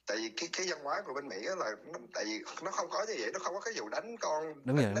 Tại vì cái văn hóa của bên Mỹ á là tại vì nó không có như vậy, nó không có cái vụ đánh con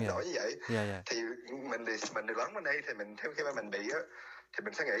đánh nổi như vậy. Dạ dạ. Thì mình được lớn bên đây thì mình theo khi mà mình bị á thì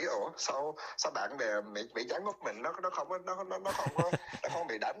mình sẽ nghĩ ủa sao bạn bè Mỹ trắng của mình nó không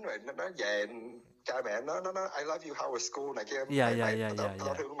bị đánh rồi nó về cha mẹ nó I love you, how was school này kia,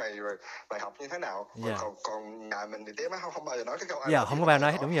 tao thương mày rồi mày học như thế nào. Còn nhà mình thì tía má không bao giờ nói cái câu I love you. Không có bao giờ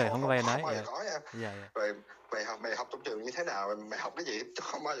nói, đúng rồi, không có bao giờ nói. Không bao giờ có nha. Dạ. Rồi mày học trong trường như thế nào, mày học cái gì chứ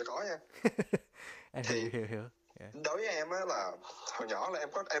không bao giờ có nha. Thì hiểu. Yeah. Đối với em á là hồi nhỏ là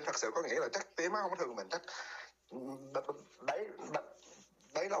em thật sự có nghĩ là chắc tía má không có thương mình, chắc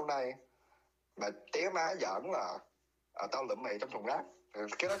đấy lâu nay mà tía má giỡn là tao lụm mày trong thùng rác.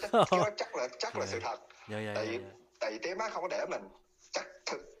 Cái đó chắc là sự thật. Tại vì tía má không có để mình, chắc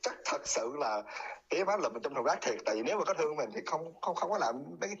thật sự là tía má lụm mình trong thùng rác thiệt. Tại vì nếu mà có thương mình thì không có làm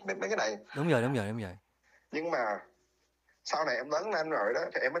mấy cái này. Đúng rồi. Nhưng mà sau này em lớn lên rồi đó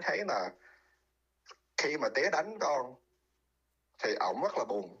thì em mới thấy là khi mà tía đánh con thì ổng rất là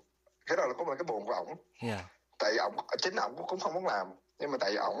buồn. Cái đó là có một cái buồn của ổng. Yeah. Tại chính ổng cũng không muốn làm, nhưng mà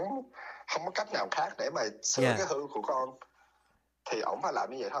tại vì ổng không có cách nào khác để mà sửa cái hư của con thì ổng phải làm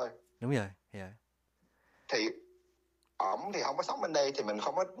như vậy thôi. Đúng rồi. Yeah. Thì ổng thì không có sống bên đây thì mình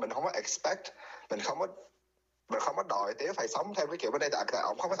không có expect, mình không có đòi tía phải sống theo cái kiểu bên đây. Tại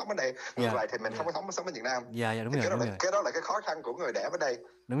ổng không có sống bên đây, ngược lại thì mình không có sống bên Việt Nam. Đúng rồi. Cái đó là cái khó khăn của người đẻ bên đây.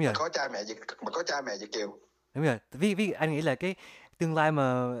 Đúng rồi. Có cha mẹ Việt kiều. Đúng rồi. Vì anh nghĩ là cái tương lai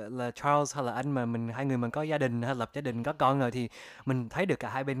mà là Charles hay là anh mà hai người mình có gia đình hay lập gia đình có con rồi thì mình thấy được cả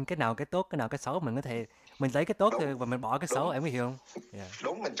hai bên, cái nào cái tốt cái nào cái xấu, mình có thể mình lấy cái tốt thôi và mình bỏ cái xấu, em có hiểu không?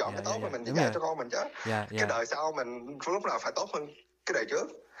 Đúng, mình chọn cái tốt mà mình dạy cho con mình chứ. Cái đời sau mình lúc nào phải tốt hơn cái đời trước.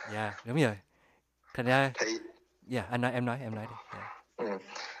 Đúng rồi. Thành ra thì em nói đi.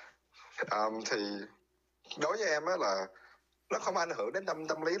 Thì đối với em á là nó không ảnh hưởng đến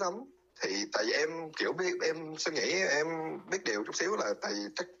tâm lý lắm. Thì tại vì em kiểu em suy nghĩ em biết điều chút xíu là tại vì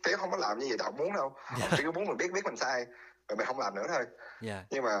chắc tía không có làm như vậy đâu muốn đâu. Ông chỉ có muốn mình biết mình sai rồi mình không làm nữa thôi.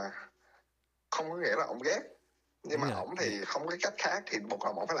 Nhưng mà không có nghĩa là ông ghét. Nhưng mà ổng thì không có cách khác thì buộc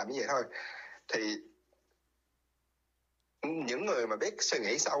lòng ổng phải làm như vậy thôi. Thì những người mà biết suy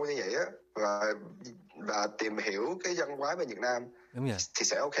nghĩ sâu như vậy á và tìm hiểu cái văn hóa bên Việt Nam thì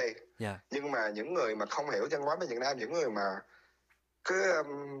sẽ ok. Nhưng mà những người mà không hiểu văn hóa bên Việt Nam, những người mà cứ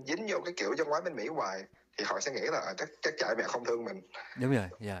dính vô cái kiểu văn hóa bên Mỹ hoài thì họ sẽ nghĩ là chắc cha mẹ không thương mình. Đúng rồi.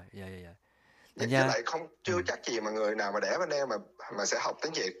 Với lại chưa chắc gì mà người nào mà đẻ bên em mà sẽ học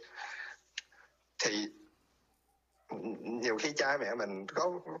tiếng Việt. Thì nhiều khi cha mẹ mình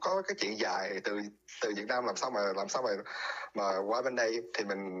có cái chuyện dài từ Việt Nam làm sao mà qua bên đây thì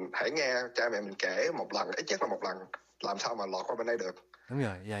mình hãy nghe cha mẹ mình kể một lần, ít nhất là một lần, làm sao mà lọt qua bên đây được. Đúng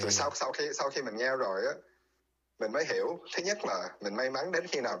rồi. Rồi sau khi mình nghe rồi á mình mới hiểu, thứ nhất là mình may mắn đến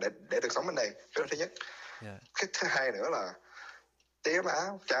khi nào để được sống bên đây, cái đó thứ nhất. Cái thứ hai nữa là tía má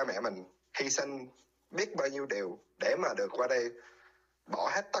cha mẹ mình hy sinh biết bao nhiêu điều để mà được qua đây,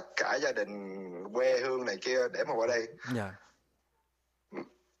 bỏ hết tất cả gia đình quê hương này kia để mà qua đây.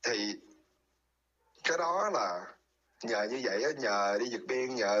 Thì cái đó là nhờ như vậy á, nhờ đi vượt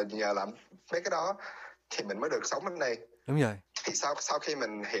biên, nhờ làm mấy cái đó thì mình mới được sống bên đây. Đúng rồi. Thì sau khi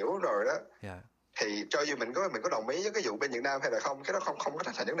mình hiểu rồi đó thì cho dù mình có đồng ý với cái vụ bên Việt Nam hay là không, cái đó không có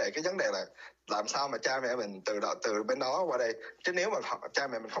thành vấn đề. Cái vấn đề là làm sao mà cha mẹ mình từ bên đó qua đây. Chứ nếu mà cha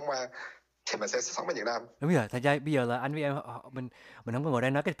mẹ mình không qua thì mình sẽ sống bên Việt Nam. Đúng rồi. Thật ra bây giờ là anh với em mình không có ngồi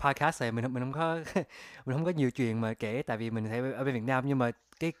đây nói cái podcast này, mình không có nhiều chuyện mà kể tại vì mình thấy ở bên Việt Nam, nhưng mà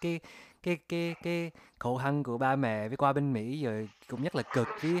cái khổ hăn của ba mẹ với qua bên Mỹ rồi cũng rất là cực,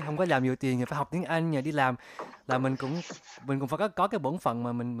 vì không có làm nhiều tiền, rồi phải học tiếng Anh, rồi đi làm là mình cũng phải có cái bổn phận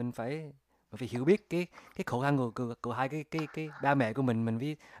mà mình mình phải hiểu biết cái khó khăn của hai cái ba mẹ của mình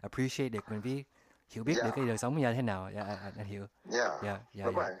phải appreciate được, mình phải hiểu biết được Yeah, cái đời sống như thế nào. Anh hiểu. yeah, Dạ, dạ,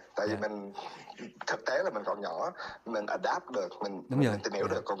 đúng dạ, rồi. Tại vì dạ. mình thực tế là mình còn nhỏ, mình adapt được, Đúng mình rồi, tìm hiểu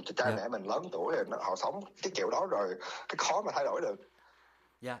dạ, được. Còn cha dạ, mẹ mình lớn tuổi rồi, họ sống cái kiểu đó rồi, cái khó mà thay đổi được.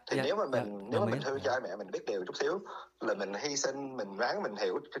 dạ, Thì dạ, nếu mà dạ, mình đồng ý. thương Dạ, cha mẹ mình biết điều chút xíu, là mình hy sinh, mình ráng mình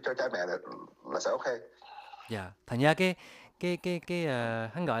hiểu cho cha mẹ là sẽ ok. dạ. Thành ra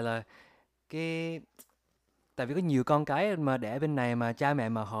hắn gọi là cái, tại vì có nhiều con cái mà đẻ bên này mà cha mẹ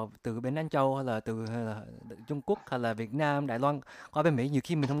mà họ từ bên Anh Châu hay là Trung Quốc hay là Việt Nam, Đài Loan qua bên Mỹ, nhiều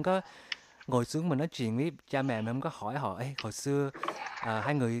khi mình không có ngồi xuống mình nói chuyện với cha mẹ, mình không có hỏi họ: "Ê, hồi xưa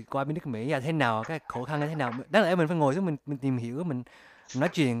hai người qua bên nước Mỹ là thế nào, cái khó khăn như thế nào?" Đáng lẽ mình phải ngồi xuống mình tìm hiểu, mình nói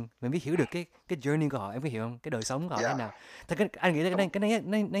chuyện, mình mới hiểu được cái journey của họ, em có hiểu không? Cái đời sống của họ thế Yeah, nào. Thật anh nghĩ cái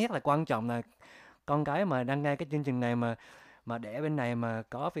này rất là quan trọng, là con cái mà đang nghe cái chương trình này mà đẻ bên này mà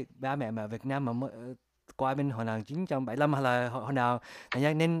có ba mẹ mà Việt Nam mà qua bên hồi nào 1975 hay là hồi nào, thành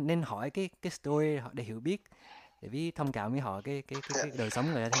ra nên hỏi cái story họ để hiểu biết, để biết thông cảm với họ yeah. cái đời sống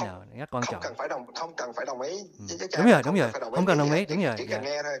người ta thế Không, nào, rất quan trọng. không cần phải đồng ý với cha Đúng mình, rồi, đúng không cần rồi, phải đồng ý không cần cái gì đồng hết, ý, đúng rồi, chỉ cần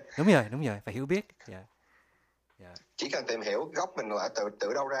dạ, nghe thôi. đúng rồi, phải hiểu biết, dạ, dạ, Chỉ cần tìm hiểu gốc mình là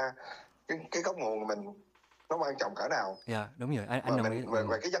từ đâu ra, cái gốc nguồn của mình nó quan trọng cỡ nào. dạ, đúng rồi, anh Và đồng ý.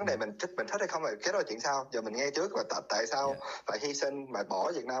 về cái vấn đề mình thích hay không là cái đó là chuyện sau. Giờ mình nghe trước là tại sao Dạ. phải hy sinh mà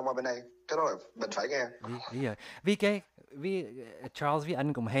bỏ Việt Nam qua bên đây, cái đó là mình phải nghe. Lý rồi. Vì Charles với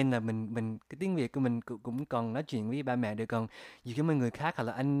anh cũng hên là mình cái tiếng Việt của mình cũng còn nói chuyện với ba mẹ được, còn nhiều khi mấy người khác hoặc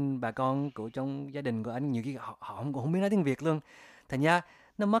là bà con của trong gia đình của anh nhiều khi họ không biết nói tiếng Việt luôn. Thành ra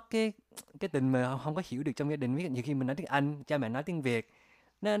nó mất cái tình mà không có hiểu được trong gia đình. Ví dụ nhiều khi mình nói tiếng Anh, cha mẹ nói tiếng Việt,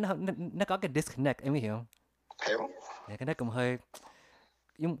 nó có cái disconnect, em có hiểu không? Hiểu. Dạ, cái đó cũng hơi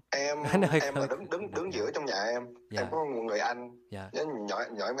giống em nó hơi em là đứng dạ, giữa trong nhà em dạ, có một người anh dạ, với nhỏ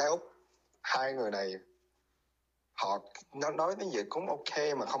em gái út. Hai người này họ nói tiếng Việt cũng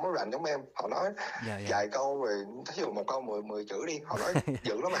ok mà không có rành giống em. Họ nói dạ, dạ, vài câu rồi, thí dụ một câu 10 chữ đi, họ nói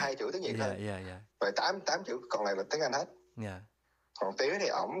dữ lắm mà 2 chữ tiếng Việt dạ, thôi, dạ, dạ, rồi 8 chữ còn lại là tiếng Anh hết. dạ, Còn Tía thì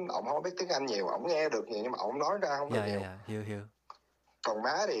ổng không biết tiếng Anh nhiều, ổng nghe được nhiều nhưng mà ổng nói ra không được dạ, nhiều. dạ, hiểu. Còn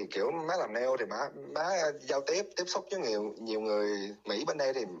má thì kiểu má làm nail thì má giao tiếp xúc với nhiều người Mỹ bên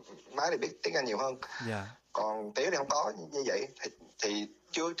đây thì má thì biết tiếng Anh nhiều hơn. Dạ, Còn Tía thì không có như vậy thì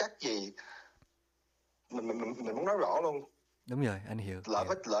chưa chắc gì mình muốn nói rõ luôn. đúng rồi, anh hiểu.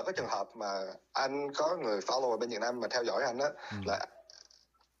 Lỡ có trường hợp mà anh có người follow ở bên Việt Nam mà theo dõi anh á, là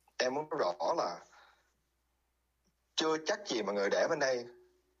em muốn nói rõ là chưa chắc gì mà người đẻ bên đây,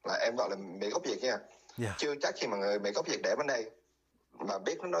 là em gọi là Mỹ gốc Việt nha, Dạ, chưa chắc gì mà người Mỹ gốc Việt đẻ bên đây mà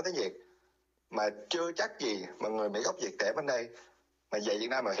biết nó nói tiếng Việt, mà chưa chắc gì mà người Mỹ gốc Việt đẻ bên đây mà về Việt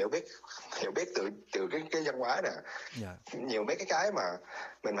Nam mà hiểu biết từ cái văn hóa nè. dạ. Nhiều mấy cái mà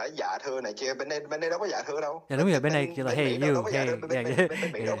mình phải dạ thưa này kia, bên đây đâu có dạ thưa đâu. Dạ, đúng rồi, bên này kêu là bên hey Mỹ đâu you, có dạ thưa, hey,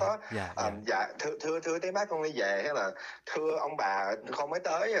 bên Mỹ đâu có dạ, dạ thưa tí bác con đi về, hay là thưa ông bà con mới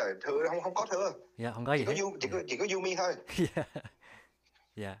tới, rồi thưa không có thưa. dạ, không có gì hết. Chỉ có you me thôi. Dạ,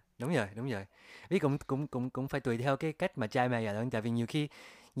 dạ, đúng rồi. Vì cũng phải tùy theo cái cách mà cha mẹ dạy, tại vì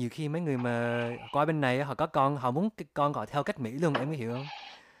nhiều khi mấy người mà qua bên này họ có con, họ muốn cái con họ theo cách Mỹ luôn, em có hiểu không?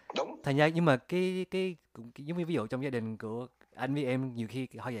 Đúng. Thành ra nhưng mà giống như ví dụ trong gia đình của anh với em, nhiều khi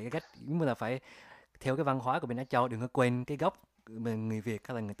họ dạy cái cách giống như là phải theo cái văn hóa của bên Á Châu, đừng có quên cái gốc mình, người Việt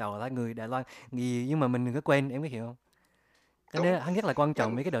hay là người Tàu hay là người Đài Loan gì, nhưng mà mình đừng có quên, em có hiểu không? Cho nên hắn rất là quan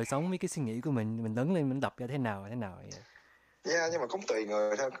trọng với cái đời sống, với cái suy nghĩ của mình lớn lên mình đọc ra thế nào vậy. Yeah, nhưng mà cũng tùy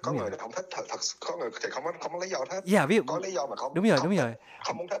người thôi. Có Đúng người rồi. không thích, thật có người thì không có lý do hết. Yeah, ví dụ Có lý do mà không đúng rồi,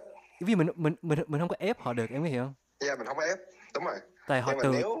 không muốn thích. vì mình không có ép họ được, em có hiểu không? Yeah, mình không ép. Đúng rồi. Tại họ Nhưng mà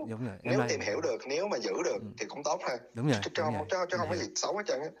từ đúng rồi, em nếu nói tìm hiểu được, nếu mà giữ được thì cũng tốt thôi. đúng rồi, Chứ không có gì xấu hết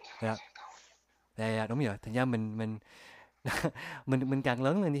trơn á. Dạ. Dạ, đúng rồi. Thành ra mình mình càng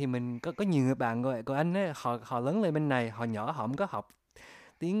lớn lên thì mình có nhiều người bạn của anh ấy, họ lớn lên bên này, họ nhỏ họ không có học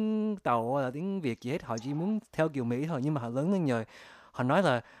tiếng Tàu hay là tiếng Việt gì hết, họ chỉ muốn theo kiểu Mỹ thôi, nhưng mà họ lớn lên rồi họ nói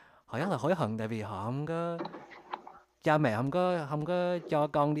là họ rất là hối hận, tại vì họ không có, cha mẹ không có cho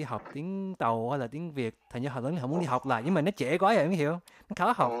con đi học tiếng Tàu hay là tiếng Việt, thành ra họ lớn lên họ muốn đi học lại, nhưng mà nó trễ quá rồi, em hiểu không? Nó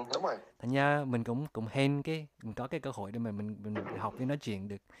khó học. Đúng rồi. Thành ra mình cũng hên mình có cái cơ hội để mà mình học với nói chuyện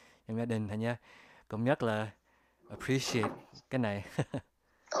được trong gia đình, thành ra cũng rất là appreciate cái này.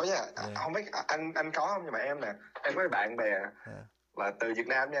 Không biết anh có không, nhưng mà em nè, em có bạn bè là từ Việt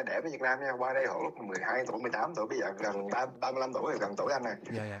Nam nha, đẻ với Việt Nam nha, qua đây hồi lúc 12 tuổi, 18 tuổi, bây giờ gần 35 tuổi, gần tuổi anh này.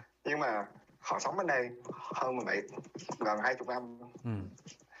 Dạ. Nhưng mà họ sống bên đây hơn 17, gần 20 năm.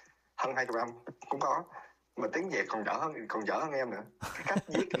 Hơn 20 năm cũng có. Mà tiếng Việt còn dở hơn em nữa. Cái cách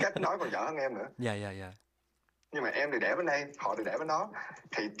viết, cái cách nói còn dở hơn em nữa. Dạ. Nhưng mà em thì để bên đây, họ thì để bên đó,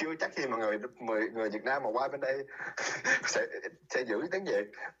 thì chưa chắc khi mà người Việt Nam mà qua bên đây sẽ giữ tiếng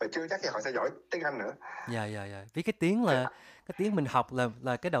Việt, và chưa chắc khi họ sẽ giỏi tiếng Anh nữa. Dạ. Vì cái tiếng là cái tiếng mình học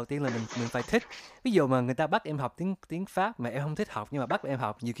là cái đầu tiên là mình phải thích. Ví dụ mà người ta bắt em học tiếng Pháp mà em không thích học, nhưng mà bắt em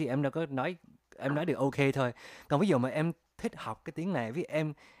học, nhiều khi em đâu có nói, em nói được ok thôi. Còn ví dụ mà em thích học cái tiếng này, ví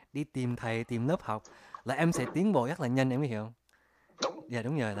em đi tìm thầy, tìm lớp học, là em sẽ tiến bộ rất là nhanh, em có hiểu không? Đúng. Dạ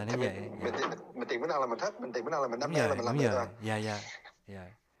đúng rồi, là nó Tại vì vậy. mình tìm cái nào là mình thích, mình tìm cái nào là mình đam Đúng mê là rồi, mình đúng làm được rồi. rồi. Dạ.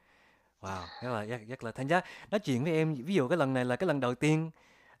 Wow, rất là thành ra nói chuyện với em, ví dụ cái lần này là cái lần đầu tiên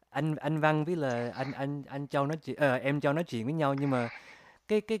anh Văn với là anh Châu nói chuyện, em Châu nói chuyện với nhau, nhưng mà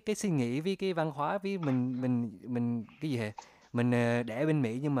cái suy nghĩ với cái văn hóa với mình cái gì hề, mình đẻ bên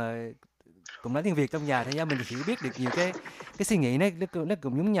Mỹ nhưng mà cũng nói tiếng Việt trong nhà, thành ra mình hiểu biết được nhiều cái suy nghĩ nó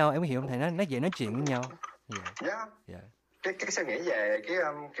cũng giống nhau, em hiểu không thầy, nó dễ nói chuyện với nhau. Dạ. Yeah. Dạ. Cái suy nghĩ về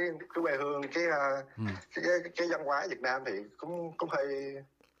cái quê hương, cái văn hóa Việt Nam thì cũng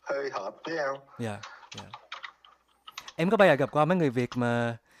hơi hợp với nhau. Dạ. Em có bao giờ gặp qua mấy người Việt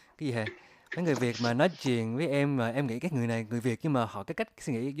mà cái gì hề, mấy người Việt mà nói chuyện với em mà em nghĩ cái người này người Việt, nhưng mà họ cái cách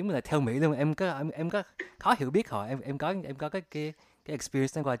suy nghĩ giống như là theo Mỹ luôn, em có khó hiểu biết họ, em có cái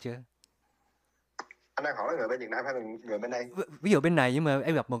experience đó qua chưa? Anh đang hỏi là người bên Việt Nam hay là người bên đây? Ví dụ bên này, nhưng mà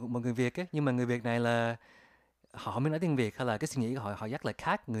em gặp một người Việt á, nhưng mà người Việt này là họ không biết nói tiếng Việt, hay là cái suy nghĩ của họ rất là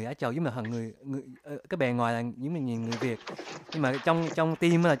khác người Á Châu, giống như là cái bề ngoài là giống như nhìn người Việt, nhưng mà trong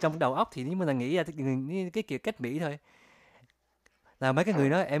tim là trong đầu óc thì giống như là nghĩ ra cái kiểu cách Mỹ thôi. Là mấy cái người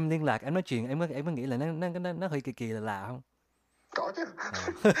đó em liên lạc, em nói chuyện, em có nghĩ là nó hơi kỳ là lạ không? Có chứ.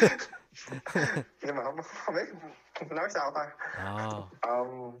 Nhưng mà không biết nói sao ta.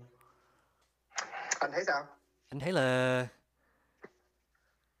 Anh thấy sao? Anh thấy là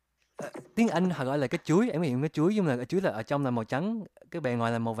tiếng Anh họ gọi là cái chuối, em hiểu cái chuối, nhưng mà cái chuối là ở trong là màu trắng, cái bề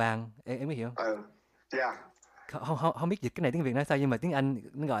ngoài là màu vàng, em có hiểu không? Yeah. Không biết dịch cái này tiếng Việt nói sao, nhưng mà tiếng Anh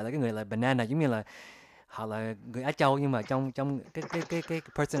nó gọi là cái người là banana, giống như là họ là người Á Châu, nhưng mà trong cái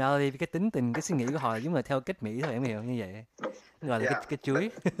personality, cái tính tình, cái suy nghĩ của họ là giống là theo cách Mỹ thôi, em hiểu như vậy. Nó gọi là cái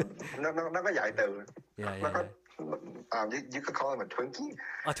chuối. Nó có vài từ. Yeah. Nó có, you could call him a Twinkie.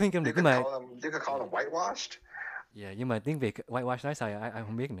 Twinkie được, nhưng mà you could call him whitewashed. Yeah, nhưng mà tiếng Việt whitewash nói sao ai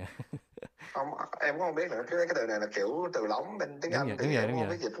không biết nữa. Em cũng không biết nữa. Cái từ này là kiểu từ lóng bên tiếng Anh, thì em không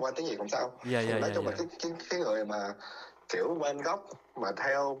biết dịch qua tiếng Việt không sao. Nói chung là cái người mà kiểu bên gốc mà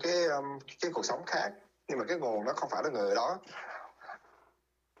theo cái cuộc sống khác, nhưng mà cái nguồn nó không phải là người đó.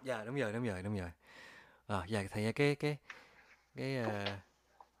 Dạ đúng rồi. Dạ thầy,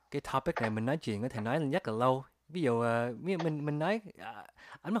 cái topic này mình nói chuyện có thể nói rất là lâu. Ví dụ mình nói,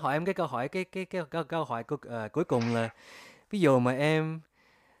 anh mới hỏi em cái câu hỏi, câu hỏi cuối cùng là, ví dụ mà em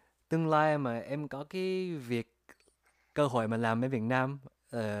tương lai mà em có cái cơ hội mà làm ở Việt Nam,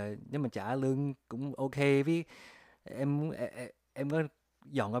 nếu mà trả lương cũng ok, với em có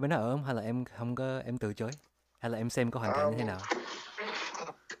dọn qua bên đó ở không, hay là em không có, em từ chối, hay là em xem có hoàn cảnh như thế nào?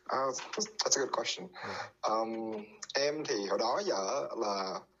 That's a good question. Em thì hồi đó giờ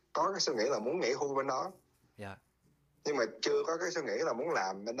là có cái suy nghĩ là muốn nghỉ hưu bên đó. Dạ. Nhưng mà chưa có cái suy nghĩ là muốn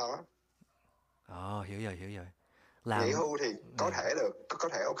làm bên đó. Hiểu rồi. Nghỉ hưu thì có thể được, có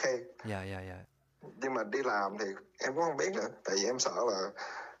thể ok. Dạ. Nhưng mà đi làm thì em cũng không biết nữa. Tại vì em sợ là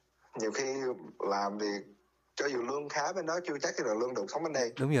nhiều khi làm thì cho dù lương khá bên đó chưa chắc là lương được sống bên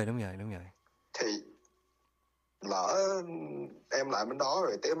đây. Đúng rồi. Thì lỡ em lại bên đó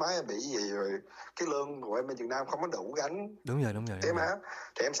rồi tía má em bị gì, rồi cái lương của em bên Việt Nam không có đủ gánh đúng rồi tía má,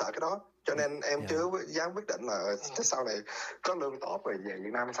 thì em sợ cái đó. Cho nên em chưa dám quyết định là sau này có lương tốt rồi về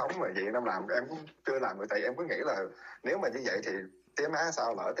Việt Nam sống, rồi về Việt Nam làm. Em cũng chưa làm rồi, tại em cứ nghĩ là nếu mà như vậy thì tía má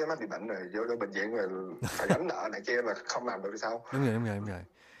sao, lỡ tía má bị bệnh rồi vô bệnh viện rồi phải gánh nợ này kia là không làm được thì sao. Đúng rồi.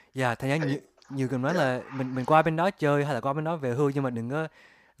 Dạ, thành ra nhiều người nói là mình qua bên đó chơi hay là qua bên đó về hưu, nhưng mà đừng có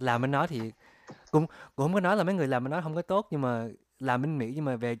làm bên đó, thì cũng không có nói là mấy người làm bên đó không có tốt, nhưng mà làm bên Mỹ nhưng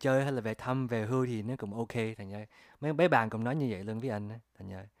mà về chơi hay là về thăm về hưu thì nó cũng ok. Thành ra mấy bạn cũng nói như vậy luôn với anh. Thành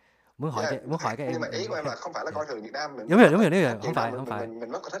ra muốn hỏi cái em. Nhưng mà ý của em là không phải là coi thường Việt Nam mình. Đúng rồi. Không phải.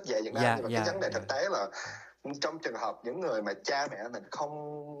 Mình rất là thích về Việt Nam, nhưng mà cái vấn đề thực tế là trong trường hợp những người mà cha mẹ mình không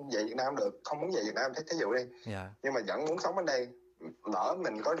về Việt Nam được, không muốn về Việt Nam, thí dụ đi, nhưng mà vẫn muốn sống bên đây, lỡ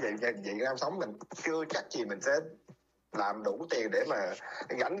mình có về Việt Nam sống, mình chưa chắc gì mình sẽ làm đủ tiền để mà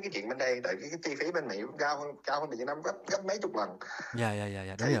gánh cái chuyện bên đây, tại cái chi phí bên Mỹ cao hơn Việt Nam gấp mấy chục lần. Dạ.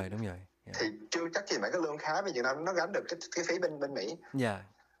 Đúng rồi. Thì chưa chắc gì mà cái lương khá bên Việt Nam nó gánh được cái phí bên Mỹ. Dạ.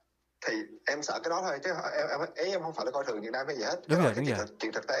 Thì em sợ cái đó thôi, chứ em không phải là coi thường Việt Nam hay gì hết. Đúng rồi.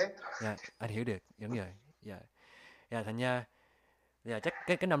 Chuyện thực tế. Dạ, anh hiểu được. Đúng rồi. Dạ, thành ra Dạ, chắc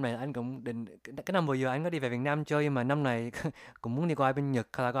cái năm này anh cũng định cái năm vừa rồi anh có đi về Việt Nam chơi, nhưng mà năm này cũng muốn đi qua bên Nhật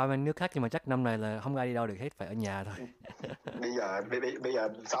hay là qua bên nước khác, nhưng mà chắc năm này là không ai đi đâu được hết, phải ở nhà thôi. Bây giờ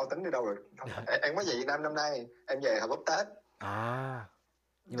sao tính đi đâu được. Em có về Việt Nam năm nay, em về hồi bắp Tết. À,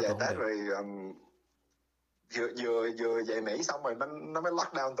 nhưng mà Về cũng không Tết được. rồi vừa về Mỹ xong rồi nó mới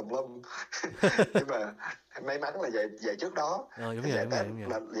lockdown tùm lum. Nhưng mà may mắn là về trước đó. Đúng Về rồi, đúng rồi, Tết đúng rồi.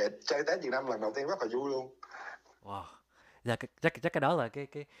 là về chơi Tết Việt Nam lần đầu tiên rất là vui luôn. Wow. Dạ, chắc cái đó là cái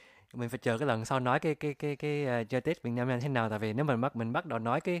mình phải chờ cái lần sau nói chơi Tết Việt Nam như thế nào, tại vì nếu mình bắt đầu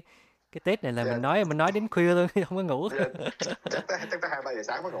nói cái Tết này là Dạ, mình nói đến khuya luôn không có ngủ. dạ, chắc tới 2-3 giờ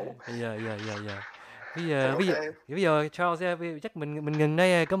sáng mới ngủ. Dạ. Bây Thì giờ bây giờ ok. bây giờ Charles chắc mình ngừng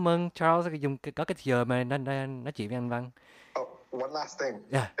đây. Cảm ơn Charles dùng có cái giờ mà nói chuyện với anh Văn. Oh, one last thing,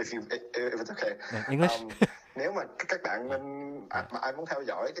 Yeah, if it's okay. yeah, English. Nếu mà các bạn mà ai muốn theo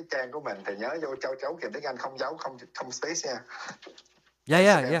dõi cái trang của mình thì nhớ vô cho cháu Kiệm Tiếng Anh không dấu không space nha.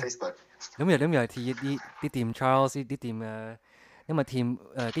 Instagram, Yeah. Facebook. Đúng rồi, thì đi tìm Charles, đi tìm nếu mà tìm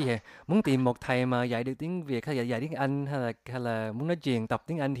cái gì muốn tìm một thầy mà dạy được tiếng Việt hay dạy tiếng Anh, hay là muốn nói chuyện tập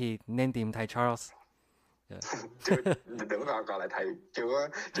tiếng Anh thì nên tìm thầy Charles. Chưa, đừng gọi lại thầy, chưa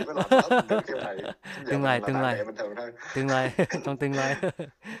có làm lớp, đừng kêu thầy. Giờ tương mình lai là tương ba lai mẹ bình thường thôi. tương lai trong tương lai.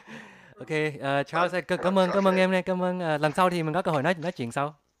 Ok, Charles, cảm Ok. ơn em này, cảm ơn. Lần sau thì mình có cơ hội nói chuyện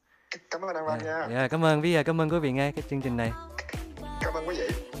sau. Cảm ơn anh Văn nha. Cảm ơn cảm ơn quý vị nghe cái chương trình này. Cảm ơn quý vị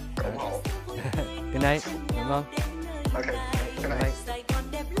ủng hộ. Good night, cảm ơn. Ok, good Bye night. bye.